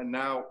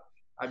now,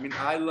 I mean,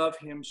 I love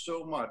him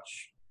so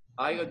much.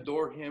 I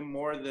adore him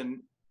more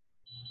than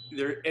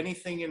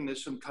anything in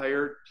this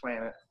entire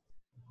planet.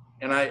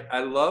 And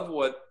I love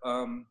what,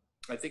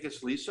 I think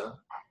it's Lisa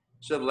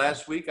said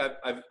last week.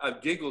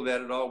 I've giggled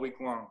at it all week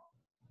long.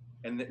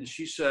 And then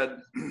she said,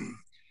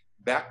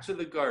 back to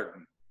the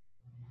garden.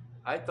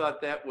 I thought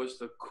that was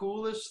the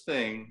coolest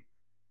thing.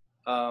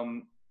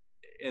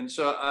 And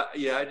so,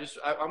 yeah,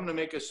 I'm going to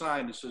make a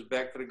sign that says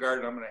back to the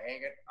garden. I'm going to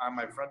hang it on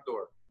my front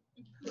door.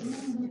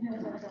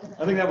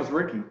 I think that was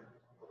Ricky.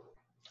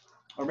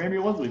 Or maybe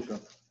it was Lisa.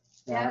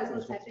 Yeah, it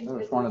was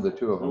one of the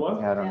two of them. It was?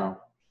 Yeah, I don't know.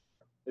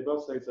 They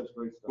both say such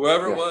great stuff.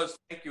 Whoever Yeah. it was,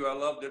 thank you. I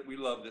loved it. We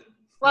loved it.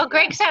 Well,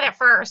 Greg said it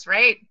first,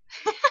 right?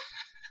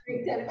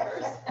 Greg did it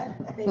first. I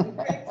think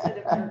Greg said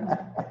it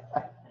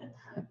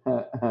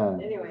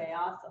first. Anyway,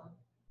 awesome.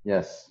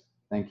 Yes,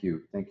 thank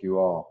you. Thank you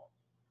all.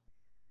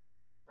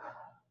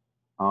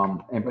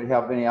 Anybody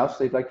have anything else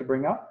they'd like to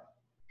bring up?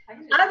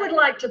 I would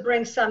like to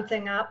bring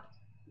something up,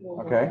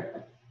 Okay.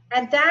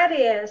 and that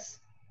is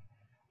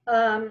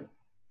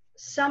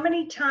so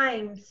many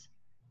times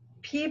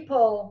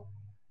people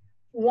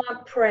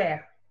want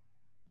prayer,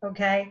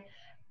 okay?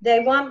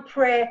 They want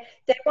prayer.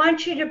 They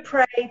want you to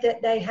pray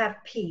that they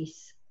have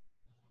peace.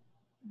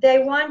 They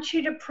want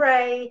you to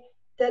pray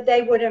that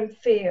they wouldn't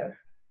fear.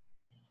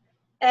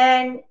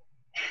 And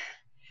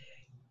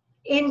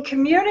in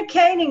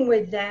communicating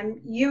with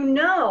them, you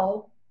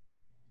know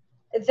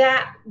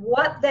that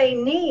what they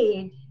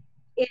need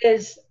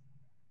is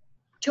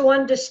to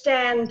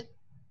understand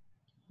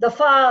the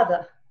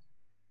Father.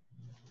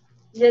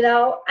 You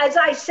know, as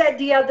I said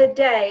the other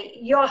day,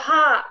 your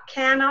heart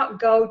cannot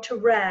go to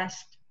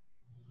rest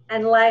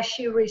unless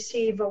you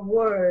receive a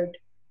word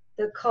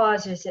that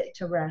causes it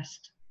to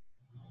rest.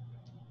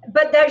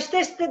 But there's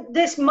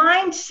this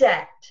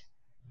mindset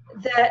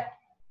that,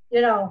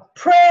 you know,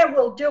 prayer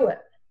will do it.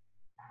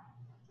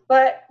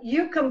 But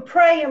you can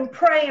pray and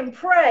pray and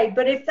pray.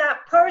 But if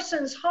that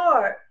person's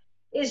heart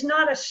is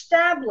not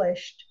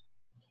established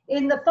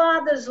in the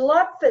Father's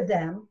love for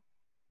them,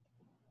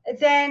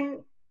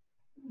 then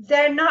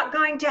they're not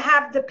going to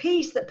have the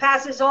peace that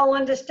passes all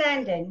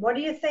understanding. What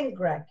do you think,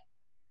 Greg?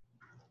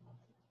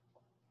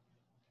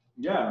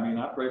 Yeah, I mean,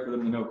 I pray for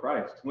them to know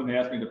Christ when they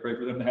ask me to pray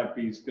for them to have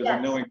peace, because Yes.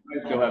 in knowing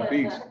Christ, they'll have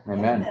peace,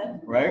 Amen.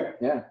 right?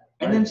 Yeah.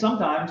 And then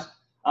sometimes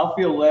I'll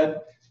feel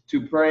led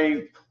to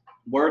pray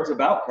words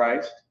about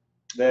Christ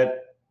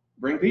that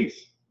bring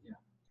peace,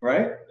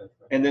 right?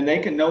 And then they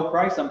can know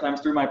Christ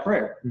sometimes through my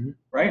prayer,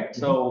 right?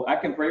 So I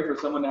can pray for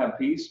someone to have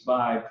peace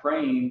by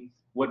praying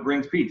what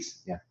brings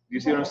peace. Yeah. You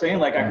see what I'm saying?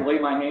 Like I can lay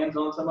my hands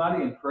on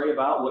somebody and pray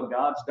about what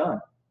God's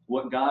done,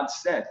 what God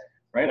said,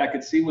 right? I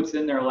could see what's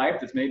in their life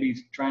that's maybe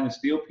trying to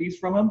steal peace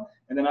from them,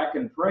 and then I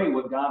can pray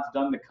what God's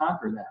done to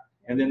conquer that.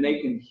 And then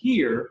they can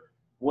hear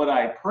what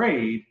I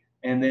prayed,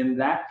 and then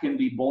that can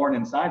be born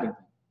inside of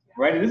them,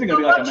 right? It isn't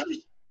going to be like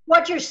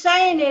what you're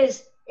saying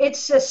is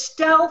it's a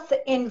stealth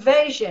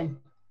invasion.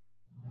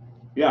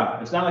 Yeah,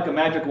 it's not like a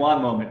magic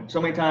wand moment.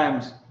 So many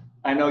times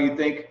I know you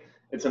think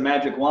it's a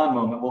magic wand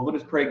moment. Well, we'll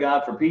just pray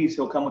God for peace.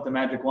 He'll come with the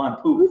magic wand.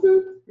 Poof.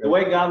 The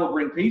way God will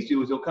bring peace to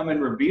you is he'll come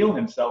and reveal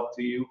himself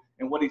to you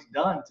and what he's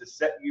done to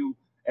set you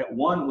at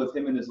one with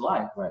him in his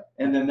life. Right.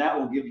 And then that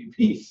will give you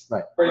peace.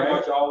 Right. Pretty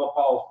much all of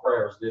Paul's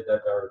prayers did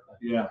that to everything.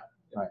 Yeah.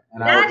 Right.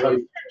 And I will That tell is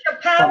you, such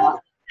a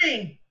powerful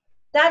thing.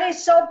 That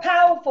is so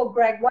powerful,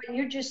 Greg, what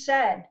you just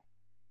said.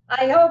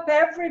 I hope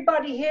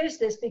everybody hears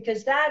this,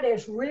 because that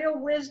is real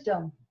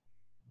wisdom.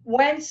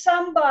 When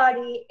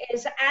somebody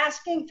is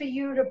asking for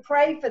you to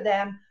pray for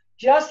them,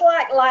 just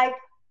like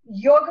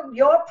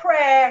your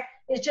prayer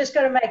is just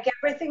going to make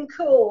everything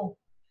cool,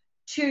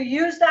 to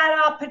use that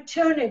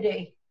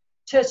opportunity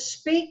to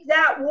speak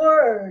that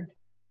word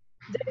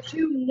that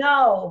you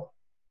know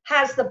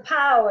has the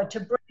power to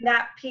bring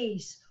that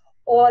peace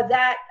or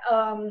that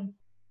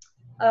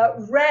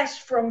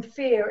rest from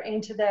fear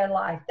into their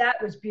life. That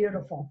was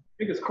beautiful.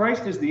 Because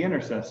Christ is the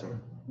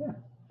intercessor. Yeah.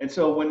 And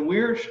so when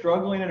we're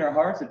struggling in our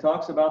hearts, it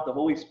talks about the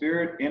Holy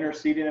Spirit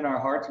interceding in our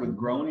hearts with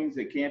groanings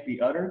that can't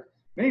be uttered.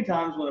 Many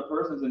times when a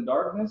person's in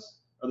darkness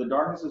or the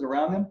darkness is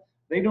around them,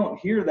 they don't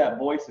hear that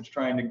voice that's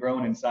trying to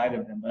groan inside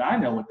of them. But I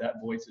know what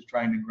that voice is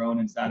trying to groan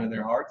inside of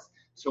their hearts.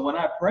 So when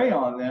I pray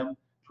on them,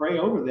 pray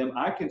over them,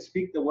 I can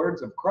speak the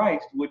words of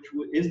Christ, which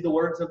is the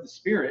words of the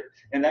Spirit,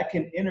 and that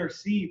can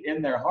intercede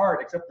in their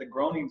heart, except the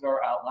groanings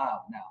are out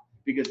loud now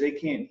because they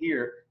can't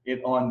hear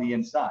it on the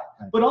inside.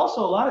 But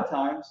also a lot of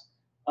times,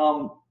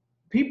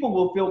 people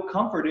will feel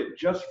comforted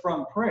just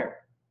from prayer,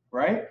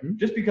 right? Mm-hmm.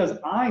 Just because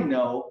I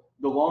know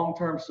the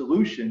long-term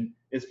solution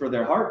is for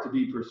their heart to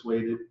be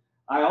persuaded,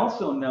 I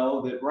also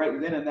know that right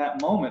then in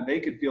that moment, they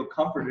could feel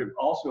comforted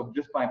also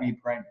just by me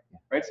praying,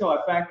 right? So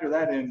I factor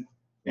that in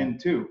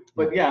too.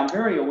 But yeah, I'm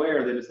very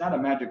aware that it's not a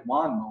magic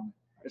wand moment.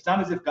 It's not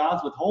as if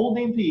God's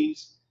withholding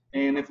peace,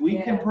 and if we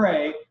can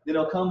pray, then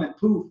he'll come and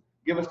poof,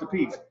 give us the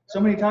peace. So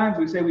many times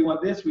we say we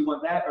want this, we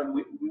want that, or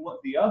we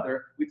want the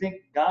other. We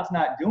think God's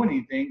not doing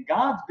anything.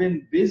 God's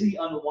been busy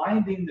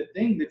unwinding the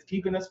thing that's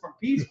keeping us from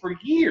peace for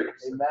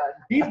years. Amen.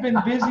 He's been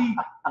busy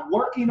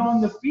working on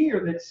the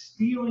fear that's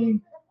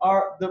stealing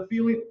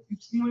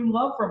stealing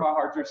love from our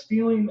hearts, or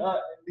stealing.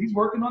 He's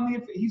working on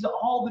he's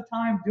all the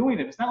time doing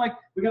it. It's not like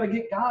we got to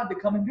get God to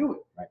come and do it,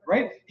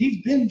 right?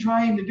 He's been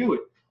trying to do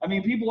it. I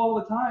mean, people all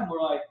the time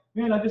were like,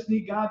 man, I just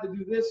need God to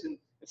do this. And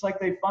it's like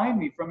they find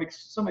me from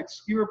some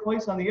obscure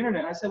place on the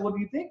internet. I said, well,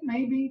 do you think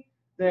maybe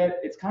that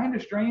it's kind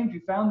of strange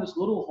you found this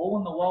little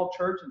hole-in-the-wall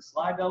church in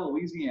Slidell,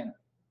 Louisiana?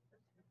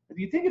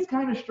 Do you think it's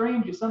kind of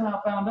strange you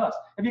somehow found us?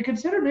 Have you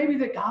considered maybe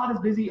that God is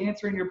busy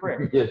answering your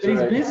prayer? That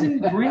he's busy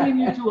bringing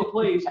you to a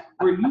place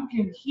where you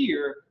can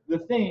hear the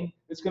thing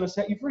that's going to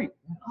set you free.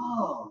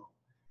 Oh,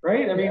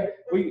 right? I mean,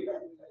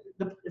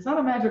 it's not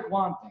a magic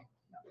wand thing,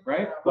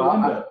 right? Well,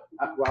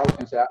 I was going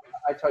to say,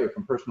 I tell you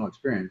from personal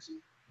experience,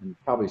 and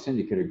probably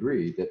Cindy could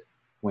agree, that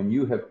when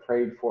you have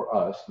prayed for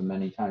us, the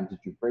many times that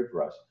you prayed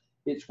for us,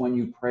 it's when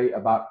you pray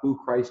about who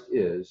Christ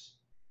is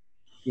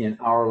in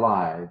our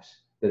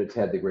lives that it's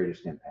had the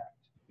greatest impact.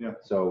 Yeah.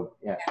 So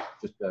yeah,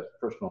 just a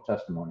personal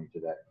testimony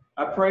to that.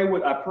 I pray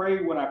what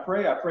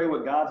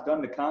God's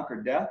done to conquer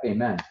death.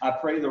 Amen. I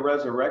pray the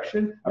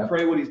resurrection. Yep. I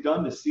pray what he's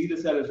done to seat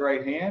us at his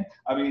right hand.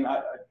 I mean,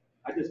 I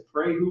just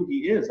pray who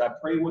he is. I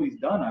pray what he's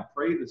done. I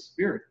pray the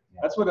Spirit. Yeah.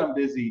 That's what I'm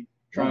busy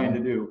trying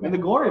to do. And the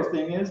glorious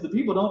thing is the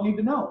people don't need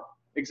to know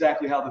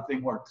exactly how the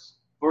thing works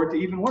for it to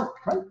even work.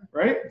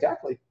 Right?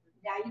 Exactly.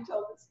 Yeah, you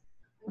told us.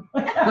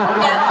 Well,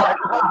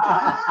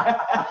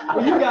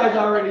 you guys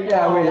already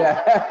know.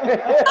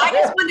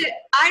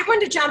 I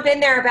wanted to jump in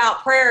there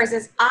about prayers.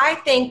 Is I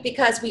think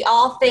because we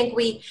all think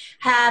we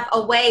have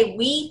a way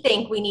we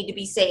think we need to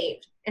be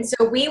saved. And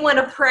so we want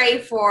to pray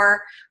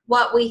for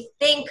what we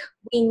think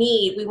we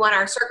need. We want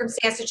our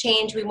circumstance to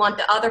change. We want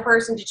the other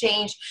person to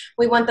change.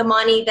 We want the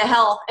money, the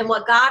health. And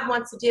what God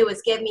wants to do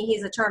is give me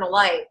his eternal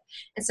life.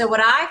 And so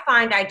what I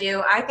find I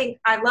do, I think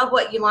I love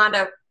what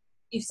Yolanda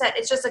you said,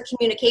 it's just a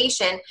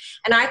communication.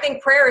 And I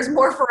think prayer is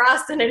more for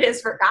us than it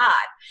is for God.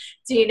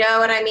 Do you know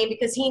what I mean?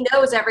 Because he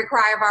knows every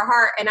cry of our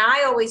heart. And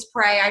I always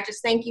pray, I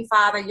just thank you,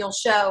 Father, you'll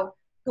show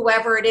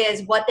whoever it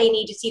is what they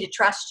need to see to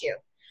trust you.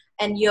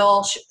 And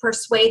you'll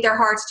persuade their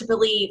hearts to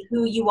believe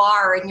who you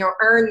are, and you'll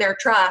earn their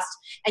trust,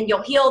 and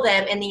you'll heal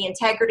them in the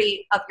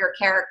integrity of your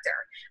character.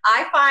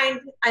 I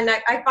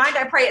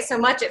pray it so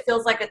much it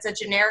feels like it's a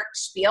generic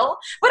spiel,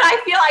 but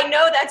I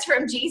know that's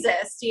from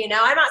Jesus. You know,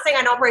 I'm not saying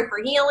I don't pray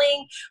for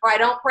healing or I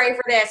don't pray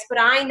for this, but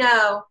I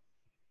know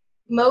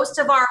most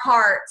of our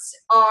hearts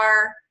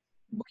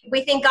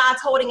we think God's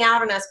holding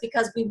out on us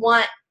because we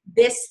want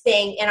this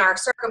thing in our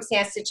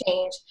circumstance to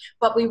change,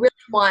 but we really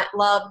want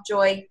love,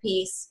 joy,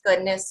 peace,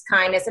 goodness,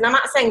 kindness. And I'm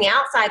not saying the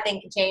outside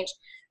thing can change,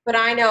 but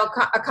I know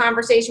a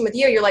conversation with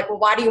you, you're like, well,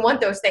 why do you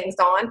want those things,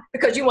 Dawn?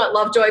 Because you want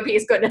love, joy,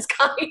 peace, goodness,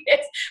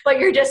 kindness, but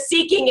you're just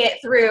seeking it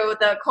through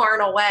the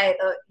carnal way,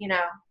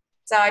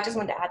 so I just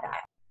wanted to add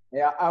that.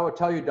 Yeah, I will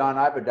tell you, Don,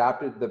 I've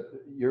adopted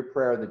your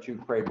prayer that you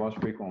prayed most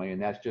frequently,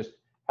 and that's just,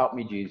 help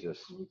me,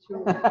 Jesus.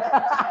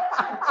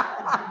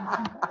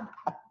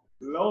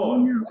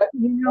 Lord.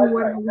 You know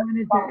what I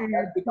wanted to add.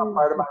 That's become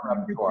part of my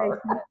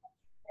repertoire.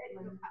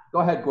 Go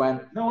ahead,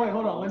 Gwen. No, wait,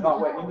 hold on. Oh,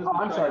 wait. Oh,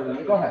 I'm sorry,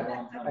 Linda. Go ahead.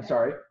 I'm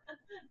sorry.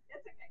 That's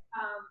okay.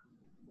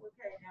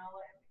 Okay, now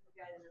you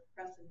guys are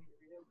pressing me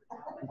to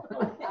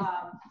remember.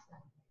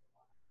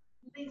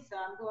 Lisa,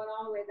 I'm going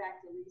all the way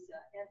back to Lisa,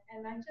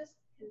 and I just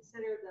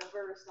consider the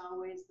verse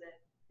always that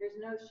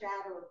there's no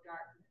shadow of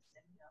darkness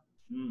in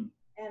him,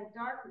 and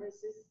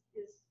darkness is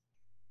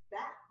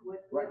that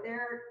what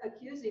they're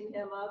accusing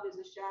him of is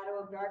a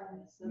shadow of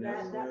darkness. So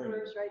that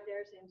verse right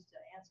there seems to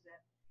answer that.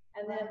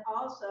 And then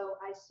also,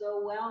 I so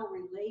well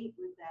relate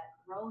with that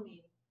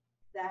groaning,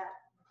 that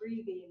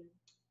grieving,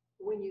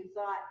 when you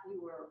thought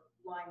you were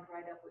lined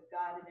right up with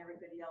God and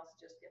everybody else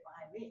just get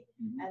behind me.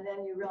 And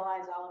then you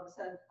realize all of a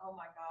sudden, oh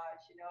my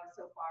gosh, it's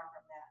so far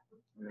from that.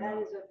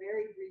 That is a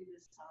very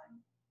grievous time.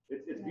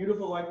 It's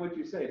beautiful, like what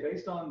you say.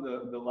 Based on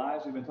the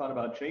lies we've been taught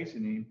about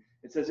chastening,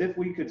 it's as if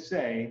we could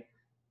say,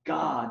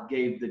 God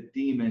gave the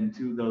demon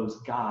to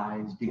those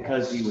guys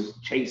because he was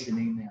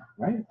chastening them.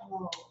 Right.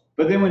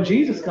 But then when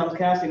Jesus comes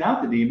casting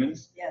out the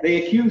demons,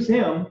 they accuse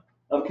him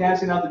of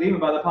casting out the demon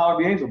by the power of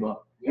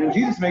Beelzebub. And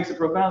Jesus makes a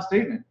profound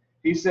statement.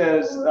 He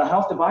says, a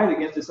house divided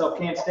against itself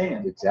can't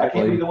stand. Exactly.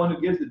 I can't be the one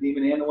who gives the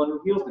demon and the one who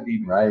heals the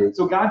demon. Right.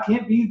 So God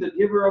can't be the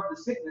giver of the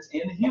sickness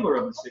and the healer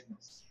of the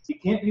sickness. He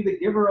can't be the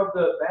giver of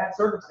the bad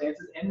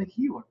circumstances and the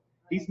healer.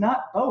 He's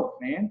not both,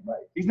 man.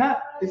 Right. It's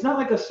not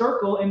like a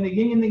circle and the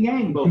yin and the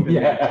yang both.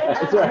 Yeah,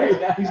 that's right.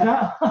 He's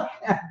not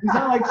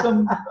like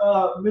some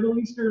Middle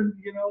Eastern,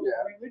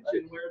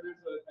 religion where there's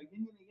a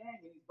yin and a yang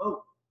and he's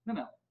both.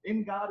 No.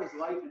 In God is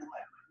light and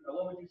light. I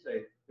love what you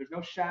say. There's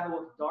no shadow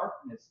of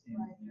darkness in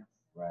him.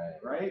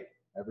 Right.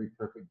 Every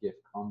perfect gift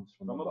comes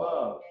from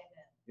above.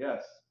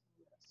 Yes.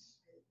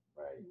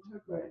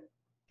 Right.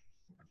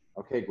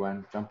 Okay,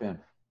 Gwen, jump in.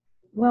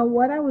 Well,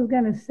 what I was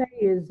going to say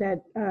is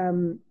that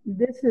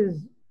this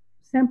is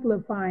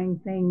simplifying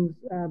things,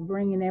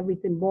 boiling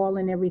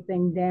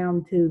everything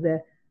down to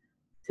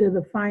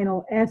the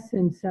final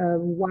essence of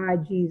why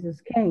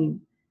Jesus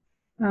came.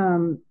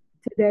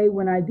 Today,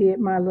 when I did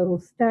my little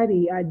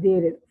study, I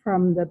did it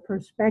from the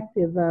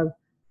perspective of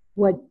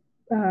what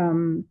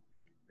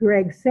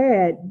Greg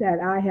said, that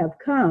I have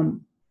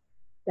come,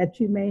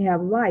 that you may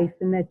have life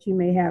and that you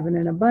may have it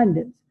in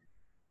abundance.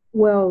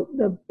 Well,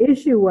 the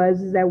issue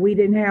was that we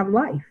didn't have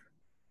life.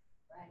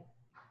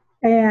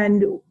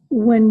 And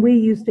when we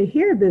used to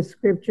hear this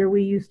scripture,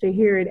 we used to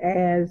hear it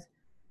as,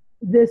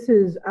 this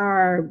is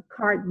our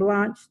carte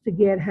blanche to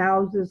get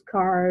houses,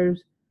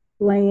 cars,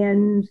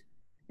 lands,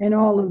 and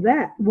all of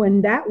that,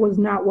 when that was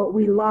not what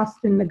we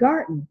lost in the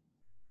garden.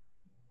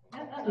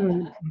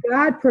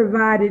 God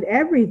provided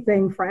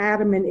everything for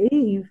Adam and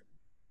Eve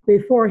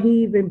before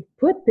he even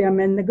put them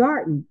in the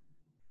garden.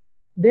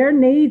 Their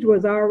needs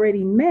was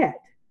already met.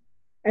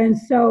 And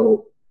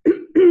so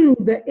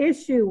the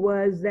issue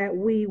was that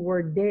we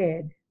were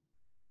dead,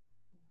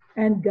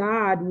 and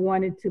God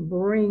wanted to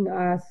bring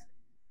us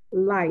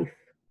life.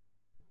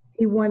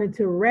 He wanted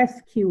to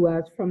rescue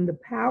us from the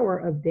power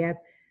of death.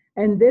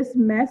 And this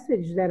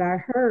message that I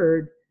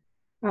heard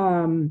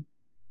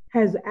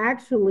has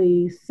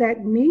actually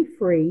set me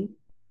free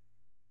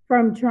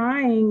from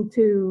trying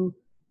to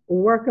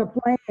work a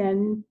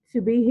plan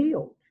to be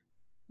healed.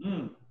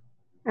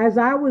 As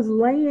I was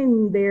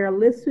laying there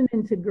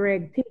listening to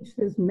Greg teach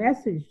this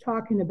message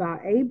talking about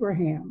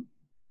Abraham,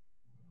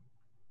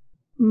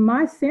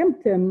 my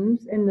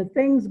symptoms and the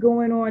things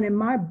going on in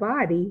my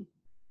body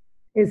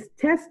is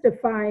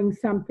testifying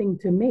something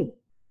to me.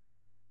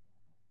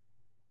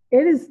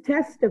 It is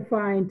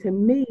testifying to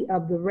me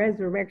of the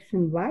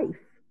resurrection life.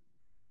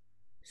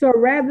 So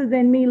rather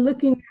than me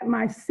looking at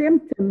my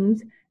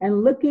symptoms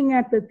and looking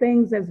at the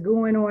things that's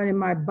going on in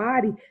my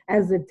body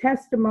as a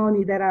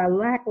testimony that I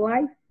lack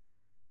life,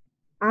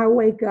 I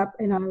wake up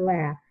and I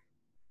laugh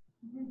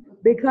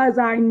because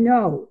I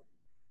know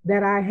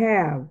that I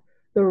have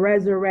the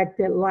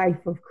resurrected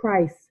life of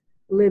Christ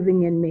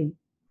living in me.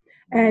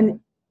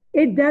 And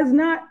it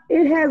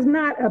has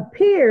not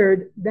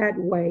appeared that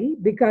way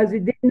because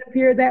it didn't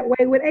appear that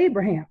way with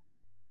Abraham.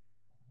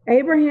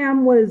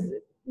 Abraham was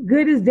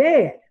good as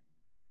dead.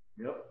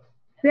 Yep.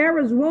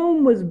 Sarah's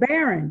womb was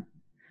barren,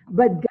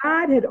 but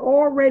God had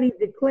already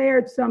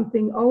declared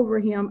something over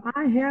him.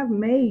 I have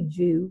made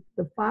you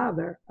the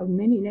father of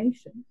many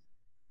nations.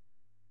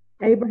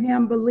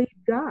 Abraham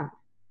believed God,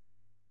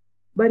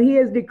 but he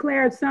has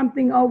declared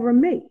something over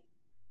me.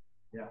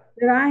 Yeah.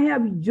 That I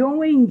have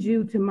joined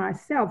you to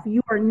myself.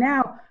 You are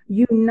now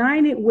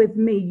united with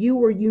me. You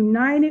were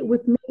united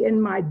with me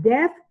in my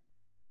death,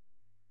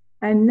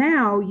 and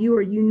now you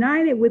are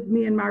united with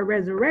me in my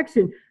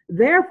resurrection.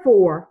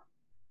 Therefore,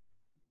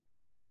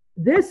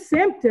 this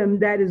symptom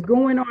that is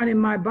going on in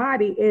my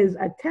body is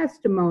a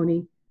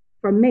testimony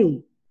for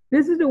me.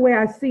 This is the way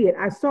I see it.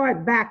 I saw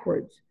it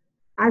backwards.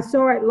 I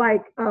saw it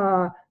like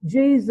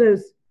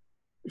Jesus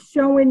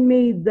showing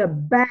me the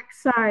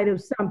backside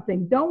of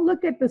something. Don't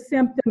look at the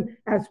symptom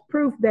as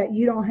proof that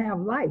you don't have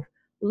life.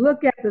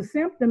 Look at the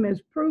symptom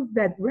as proof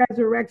that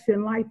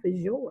resurrection life is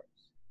yours.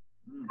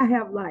 I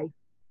have life.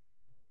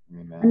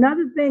 Amen.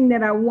 Another thing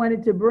that I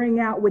wanted to bring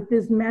out with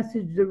this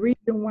message, the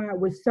reason why it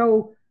was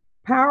so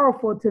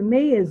powerful to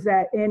me is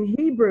that in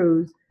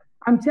Hebrews,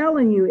 I'm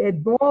telling you,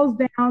 it boils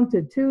down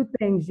to two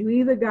things. You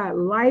either got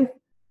life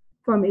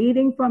from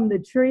eating from the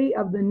tree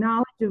of the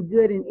knowledge of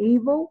good and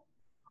evil,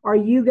 or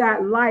you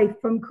got life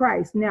from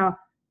Christ. Now,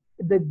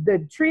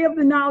 the tree of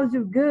the knowledge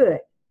of good,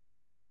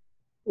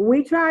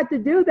 we tried to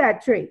do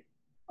that tree.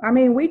 I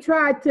mean, we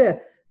tried to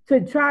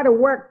try to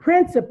work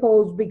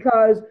principles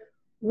because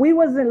we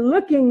wasn't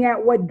looking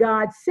at what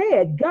God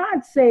said.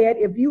 God said,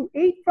 if you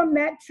eat from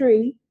that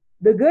tree,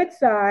 the good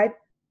side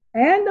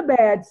and the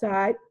bad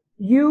side,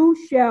 you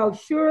shall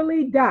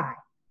surely die.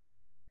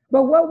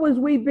 But what was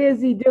we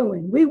busy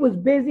doing? We was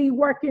busy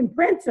working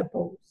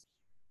principles,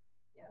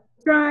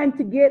 trying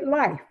to get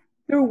life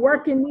through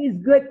working these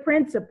good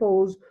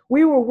principles.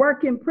 We were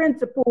working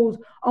principles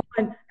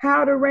on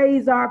how to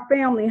raise our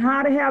family,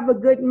 how to have a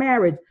good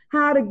marriage,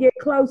 how to get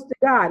close to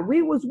God.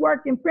 We was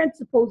working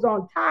principles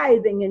on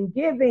tithing and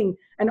giving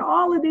and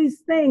all of these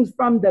things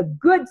from the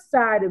good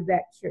side of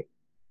that tree.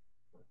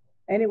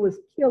 And it was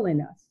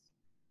killing us.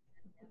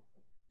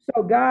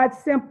 So God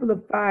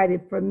simplified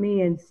it for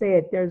me and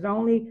said, there's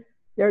only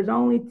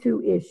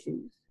two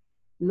issues,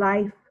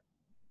 life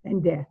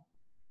and death.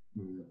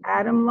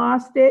 Adam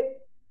lost it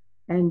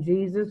and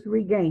Jesus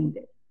regained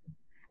it.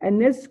 And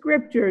this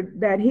scripture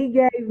that he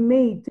gave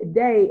me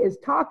today is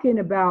talking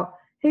about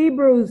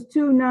Hebrews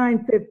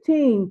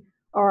 2:9-15,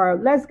 or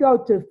let's go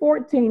to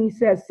 14. He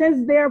says,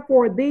 since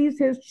therefore these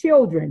his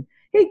children,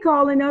 he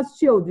calling us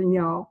children,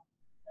 y'all.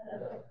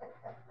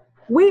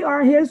 We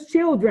are his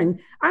children.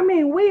 I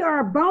mean, we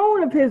are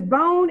bone of his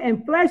bone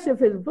and flesh of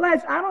his flesh.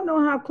 I don't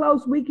know how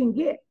close we can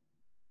get.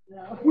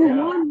 We're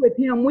one with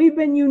him. We've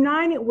been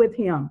united with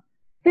him.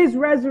 His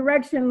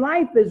resurrection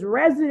life is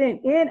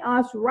resident in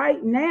us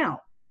right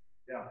now.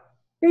 Yeah.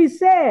 He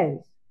says,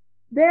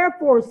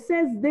 therefore,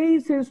 since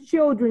these his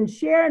children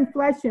share in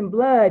flesh and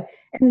blood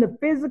and the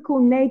physical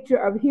nature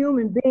of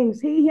human beings,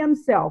 he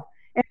himself,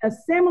 in a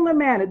similar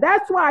manner,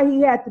 that's why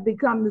he had to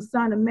become the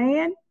Son of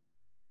Man,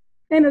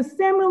 in a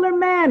similar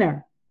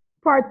manner,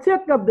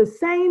 partook of the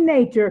same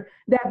nature,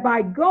 that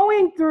by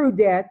going through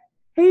death,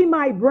 he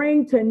might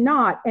bring to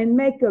naught and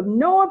make of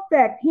no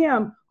effect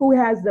him who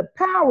has the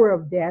power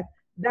of death,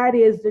 that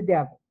is the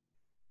devil.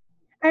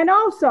 And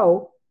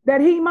also, that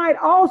he might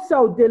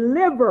also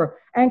deliver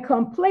and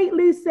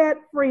completely set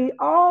free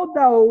all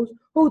those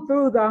who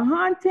through the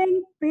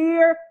haunting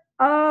fear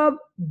of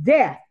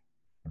death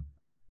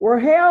were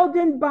held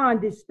in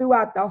bondage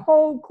throughout the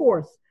whole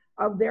course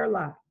of their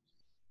lives.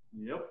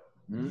 Yep.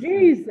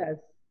 Jesus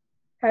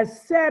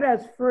has set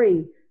us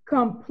free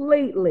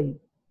completely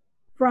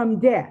from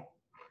death.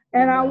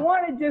 And I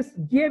want to just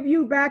give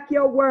you back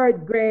your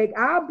word, Greg.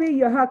 I'll be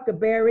your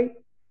huckleberry.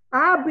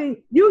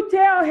 You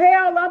tell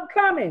hell I'm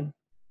coming.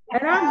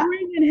 And I'm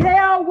bringing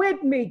hell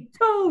with me.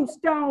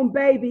 Tombstone,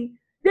 baby.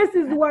 This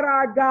is what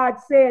our God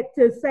said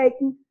to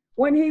Satan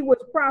when he was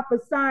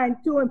prophesying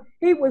to him.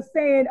 He was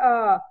saying,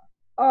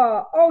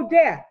 oh,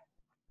 death,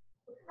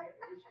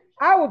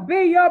 I will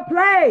be your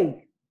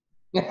plague.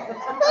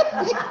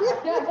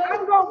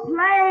 I'm going to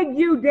plague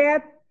you,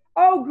 death.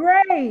 Oh,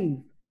 grave,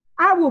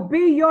 I will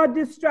be your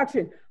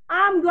destruction.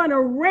 I'm going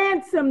to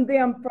ransom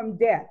them from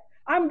death.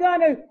 I'm going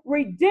to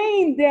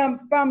redeem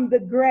them from the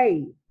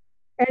grave.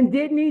 And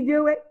didn't he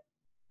do it?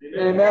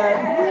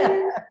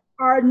 Amen. We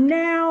are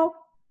now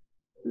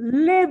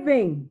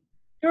living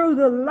through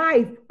the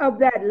life of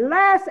that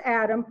last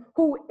Adam,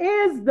 who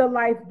is the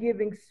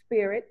life-giving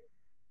spirit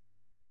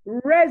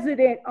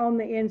resident on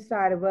the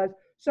inside of us.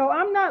 So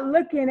I'm not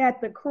looking at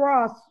the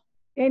cross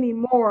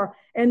anymore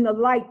in the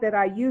light that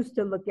I used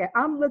to look at.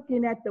 I'm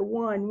looking at the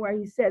one where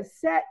he says,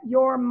 set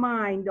your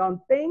mind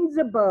on things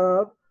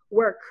above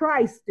where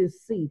Christ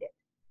is seated.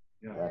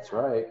 Yeah, that's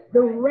right.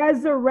 The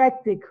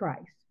resurrected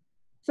Christ.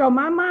 So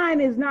my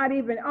mind is not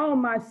even on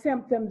my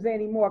symptoms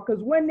anymore,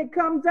 because when it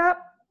comes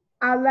up,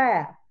 I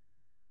laugh.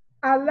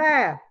 I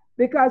laugh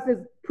because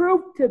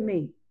proof to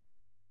me.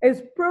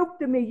 It's proof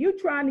to me. You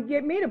trying to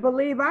get me to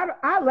believe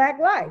I lack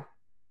life.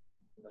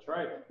 That's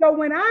right. So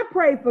when I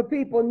pray for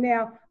people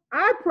now,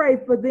 I pray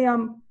for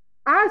them.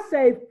 I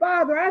say,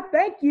 Father, I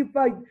thank you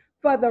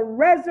for the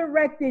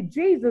resurrected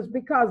Jesus,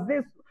 because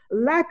this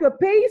lack of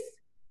peace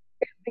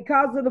is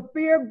because of the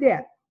fear of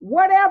death.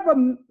 Whatever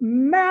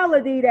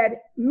malady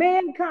that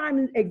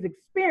mankind is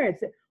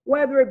experiencing,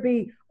 whether it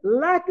be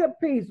lack of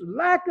peace,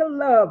 lack of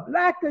love,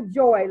 lack of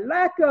joy,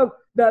 lack of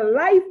the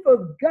life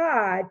of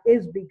God,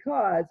 is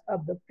because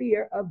of the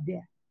fear of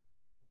death.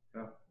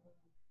 Yeah.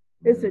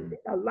 It's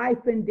a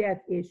life and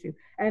death issue.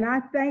 And I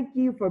thank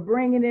you for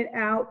bringing it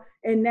out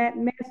in that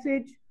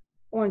message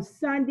on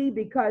Sunday,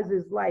 because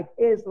it's like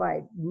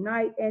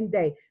night and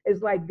day.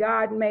 It's like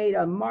God made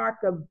a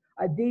mark of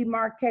a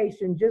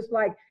demarcation, just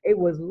like it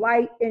was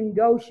light in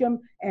Goshen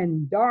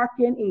and dark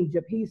in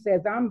Egypt. He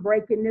says, I'm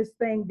breaking this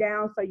thing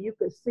down so you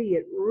could see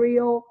it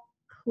real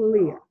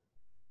clear.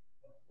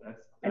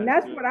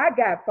 That's what I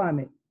got from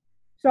it.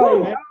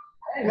 So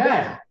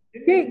Amen.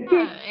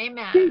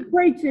 Keep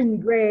preaching,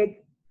 Greg.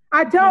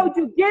 I told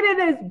you, get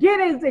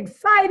as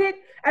excited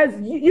as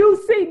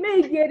you see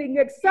me getting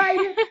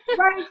excited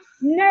right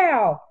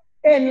now,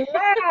 and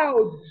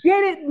loud.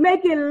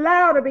 Make it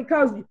louder,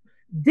 because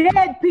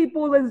dead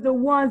people is the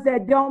ones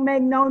that don't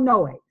make no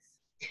noise.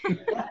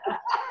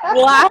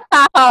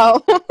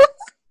 Wow.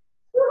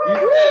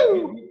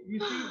 You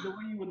see the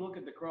way you would look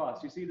at the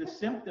cross. You see, the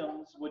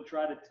symptoms would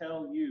try to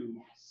tell you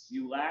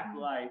lack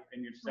life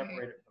and you're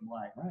separated from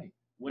life. Right.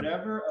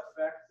 Whatever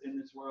effect in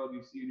this world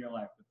you see in your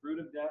life, the fruit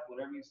of death,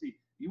 whatever you see,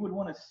 you would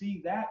want to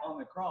see that on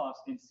the cross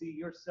and see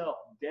yourself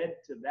dead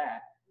to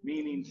that,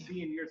 meaning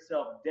seeing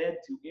yourself dead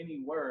to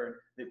any word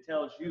that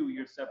tells you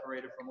you're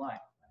separated from life,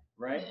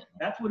 right?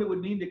 That's what it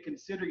would mean to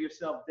consider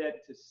yourself dead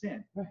to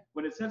sin.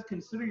 When it says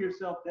consider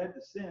yourself dead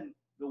to sin,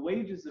 the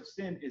wages of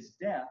sin is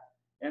death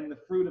and the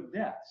fruit of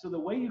death. So the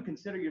way you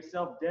consider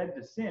yourself dead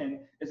to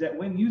sin is that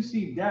when you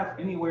see death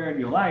anywhere in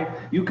your life,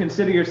 you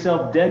consider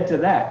yourself dead to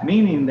that,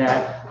 meaning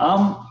that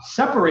I'm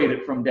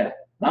separated from death.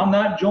 I'm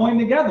not joined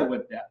together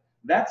with death.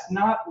 That's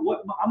not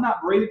what, I'm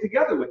not braided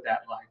together with that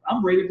life.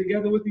 I'm braided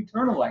together with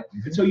eternal life.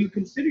 And so you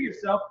consider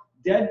yourself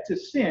dead to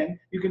sin.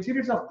 You consider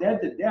yourself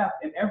dead to death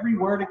in every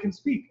word it can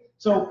speak.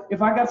 So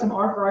if I got some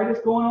arthritis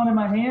going on in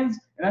my hands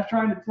and that's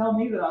trying to tell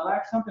me that I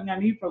lack something I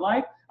need for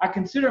life, I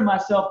consider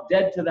myself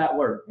dead to that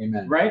word.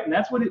 Amen. Right? And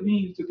that's what it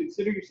means to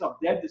consider yourself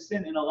dead to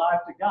sin and alive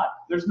to God.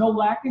 There's no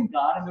lack in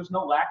God and there's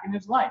no lack in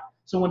his life.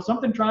 So when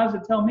something tries to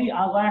tell me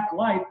I lack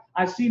life,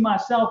 I see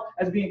myself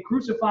as being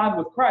crucified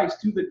with Christ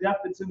to the death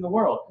that's in the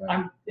world.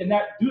 Right. And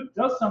that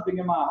does something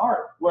in my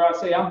heart where I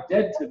say I'm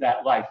dead to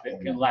that life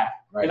that can lack.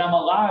 Right. And I'm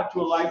alive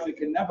to a life that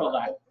can never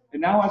lack.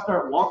 And now I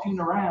start walking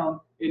around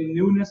in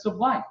newness of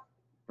life.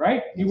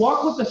 Right? You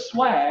walk with a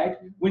swag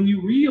when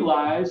you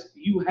realize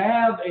you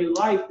have a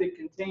life that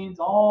contains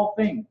all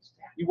things.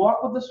 You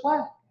walk with a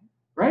swag,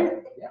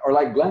 right? Yeah, or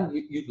like Glenn,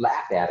 you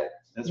laugh at it.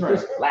 That's You right.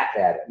 Just laugh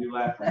at it. You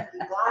laugh at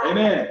it.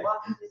 Amen.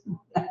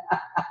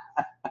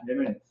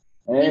 Amen.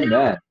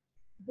 Amen.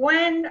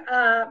 Gwen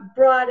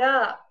brought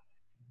up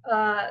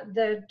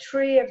the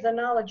tree of the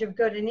knowledge of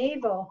good and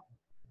evil,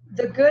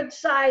 the good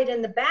side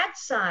and the bad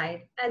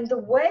side. And the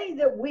way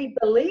that we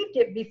believed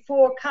it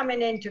before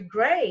coming into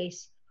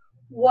grace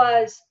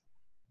was,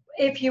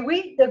 if you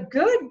eat the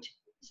good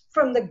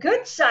from the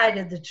good side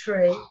of the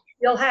tree,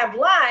 you'll have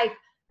life,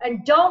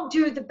 and don't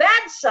do the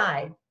bad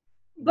side.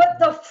 But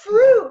the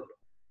fruit,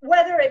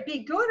 whether it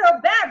be good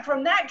or bad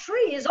from that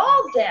tree, is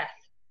all death.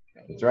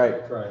 That's right.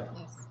 That's right.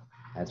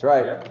 That's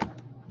right.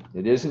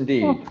 It is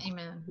indeed.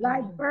 Amen.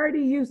 Like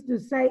Bertie used to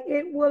say,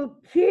 it will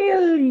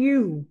kill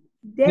you.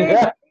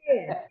 Dead.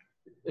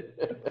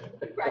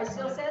 Christ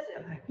still says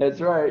it.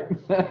 That's right.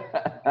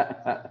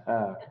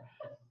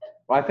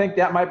 Well, I think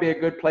that might be a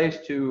good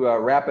place to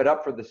wrap it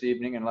up for this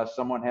evening, unless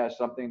someone has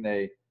something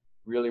they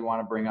really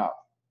want to bring up.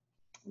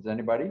 Is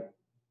anybody?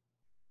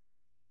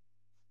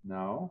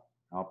 No?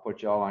 I'll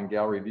put you all on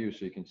gallery view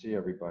so you can see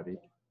everybody.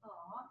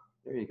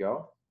 There you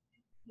go.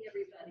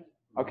 Everybody.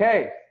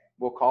 Okay,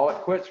 we'll call it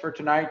quits for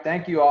tonight.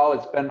 Thank you all.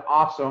 It's been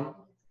awesome.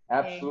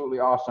 Absolutely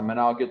awesome. And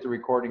I'll get the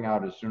recording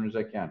out as soon as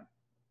I can.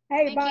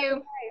 Hey, Thank by you. the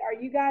way, are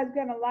you guys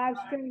going to live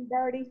stream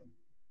Bertie?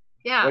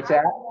 Yeah. What's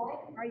that?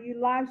 Are you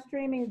live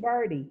streaming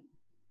Bertie?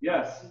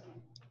 Yes.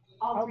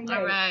 All three Okay.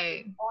 All nights.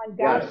 right. On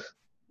God. Yes.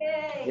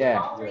 Yay. Yeah.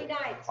 All 3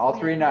 nights. All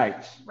 3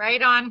 nights.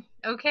 Right on.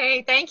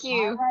 Okay. Thank All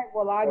you. right,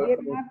 well, I'll get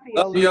my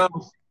Love field.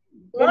 y'all.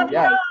 Love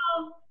Yeah.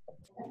 y'all.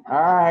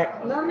 All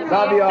right. Love you.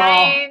 Love you all.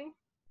 Bye.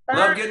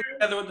 Love getting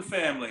together with the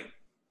family.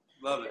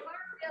 Love it.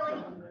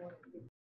 Billy.